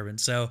Keith Urban.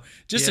 So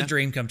just a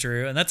dream come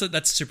true. And that's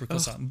a super cool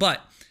song.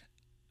 But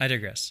I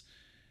digress.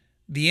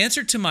 The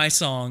answer to my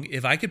song,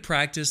 if I could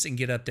practice and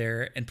get up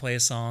there and play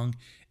a song,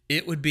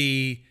 it would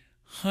be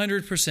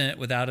 100%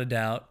 without a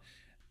doubt,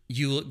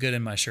 You Look Good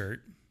in My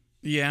Shirt.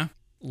 Yeah.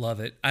 Love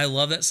it. I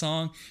love that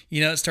song.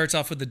 You know, it starts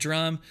off with the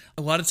drum.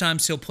 A lot of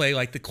times he'll play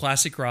like the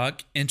classic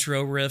rock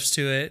intro riffs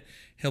to it.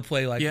 He'll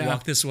play like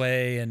Walk This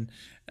Way and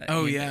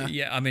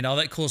yeah, I mean all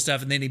that cool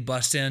stuff. And then he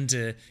busts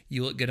into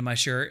You Look Good in My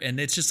Shirt, and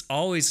it's just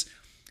always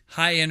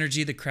high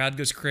energy. The crowd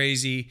goes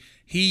crazy.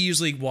 He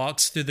usually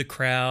walks through the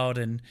crowd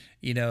and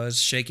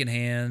is shaking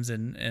hands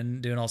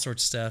and doing all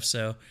sorts of stuff.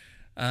 So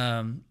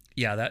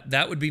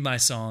that would be my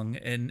song.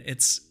 And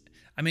it's,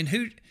 I mean,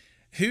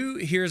 who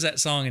hears that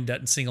song and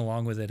doesn't sing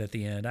along with it at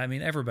the end? I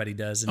mean, everybody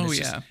does. And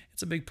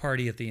it's a big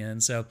party at the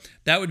end. So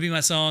that would be my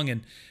song.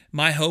 And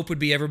my hope would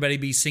be everybody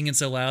be singing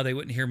so loud they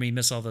wouldn't hear me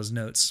miss all those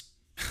notes.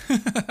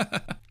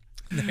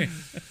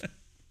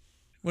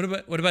 What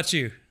about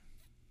you?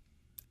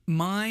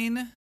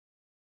 Mine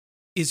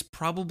is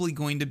probably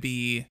going to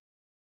be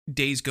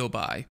Days Go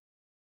By.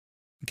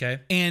 Okay.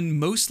 And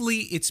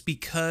mostly it's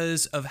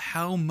because of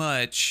how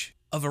much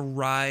of a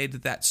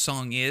ride that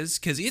song is,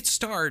 because it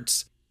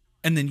starts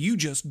and then you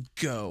just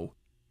go.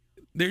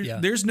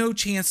 There's no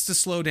chance to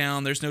slow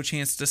down. There's no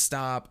chance to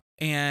stop.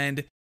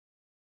 And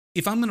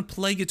if I'm going to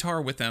play guitar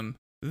with him,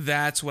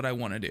 that's what I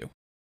want to do.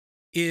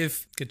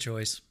 Good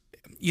choice.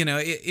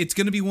 It's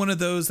going to be one of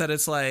those that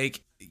it's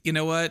like, you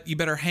know what? You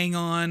better hang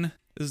on.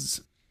 This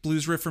is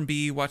blues riff from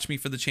B. Watch me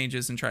for the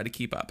changes and try to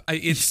keep up.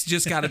 It's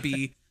just got to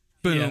be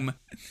boom,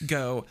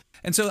 go.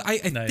 And so I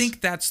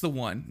think that's the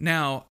one.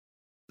 Now,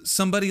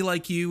 Somebody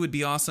Like You would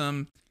be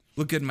awesome.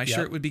 Look Good in My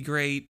Shirt would be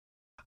great.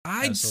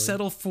 I'd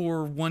settle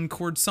for one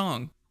chord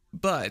song,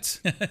 but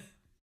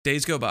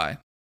Days Go By.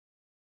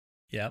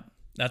 Yep.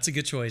 That's a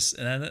good choice.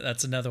 And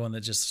that's another one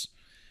that just,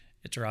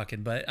 it's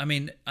rocking. But I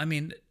mean,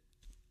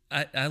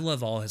 I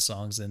love all his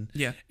songs, and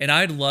Yeah. and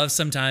I'd love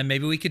sometime,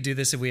 maybe we could do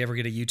this if we ever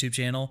get a YouTube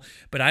channel,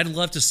 but I'd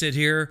love to sit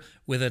here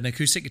with an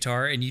acoustic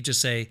guitar and you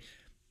just say,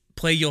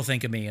 play You'll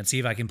Think of Me, and see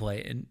if I can play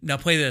it. And now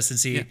play this and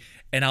see,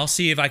 and I'll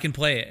see if I can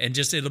play it, and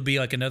just it'll be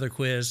like another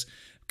quiz,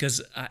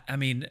 because I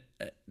mean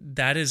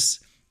that's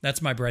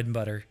my bread and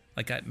butter.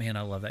 Like, I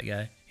love that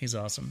guy. He's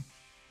awesome.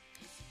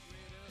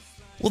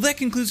 Well, that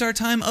concludes our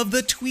time of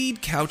the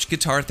Tweed Couch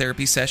Guitar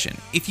Therapy session.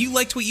 If you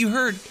liked what you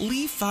heard,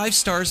 leave 5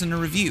 stars in a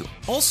review.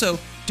 Also,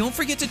 don't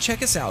forget to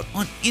check us out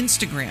on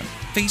Instagram,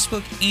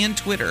 Facebook, and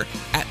Twitter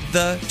at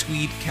The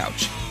Tweed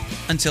Couch.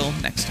 Until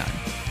next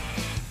time.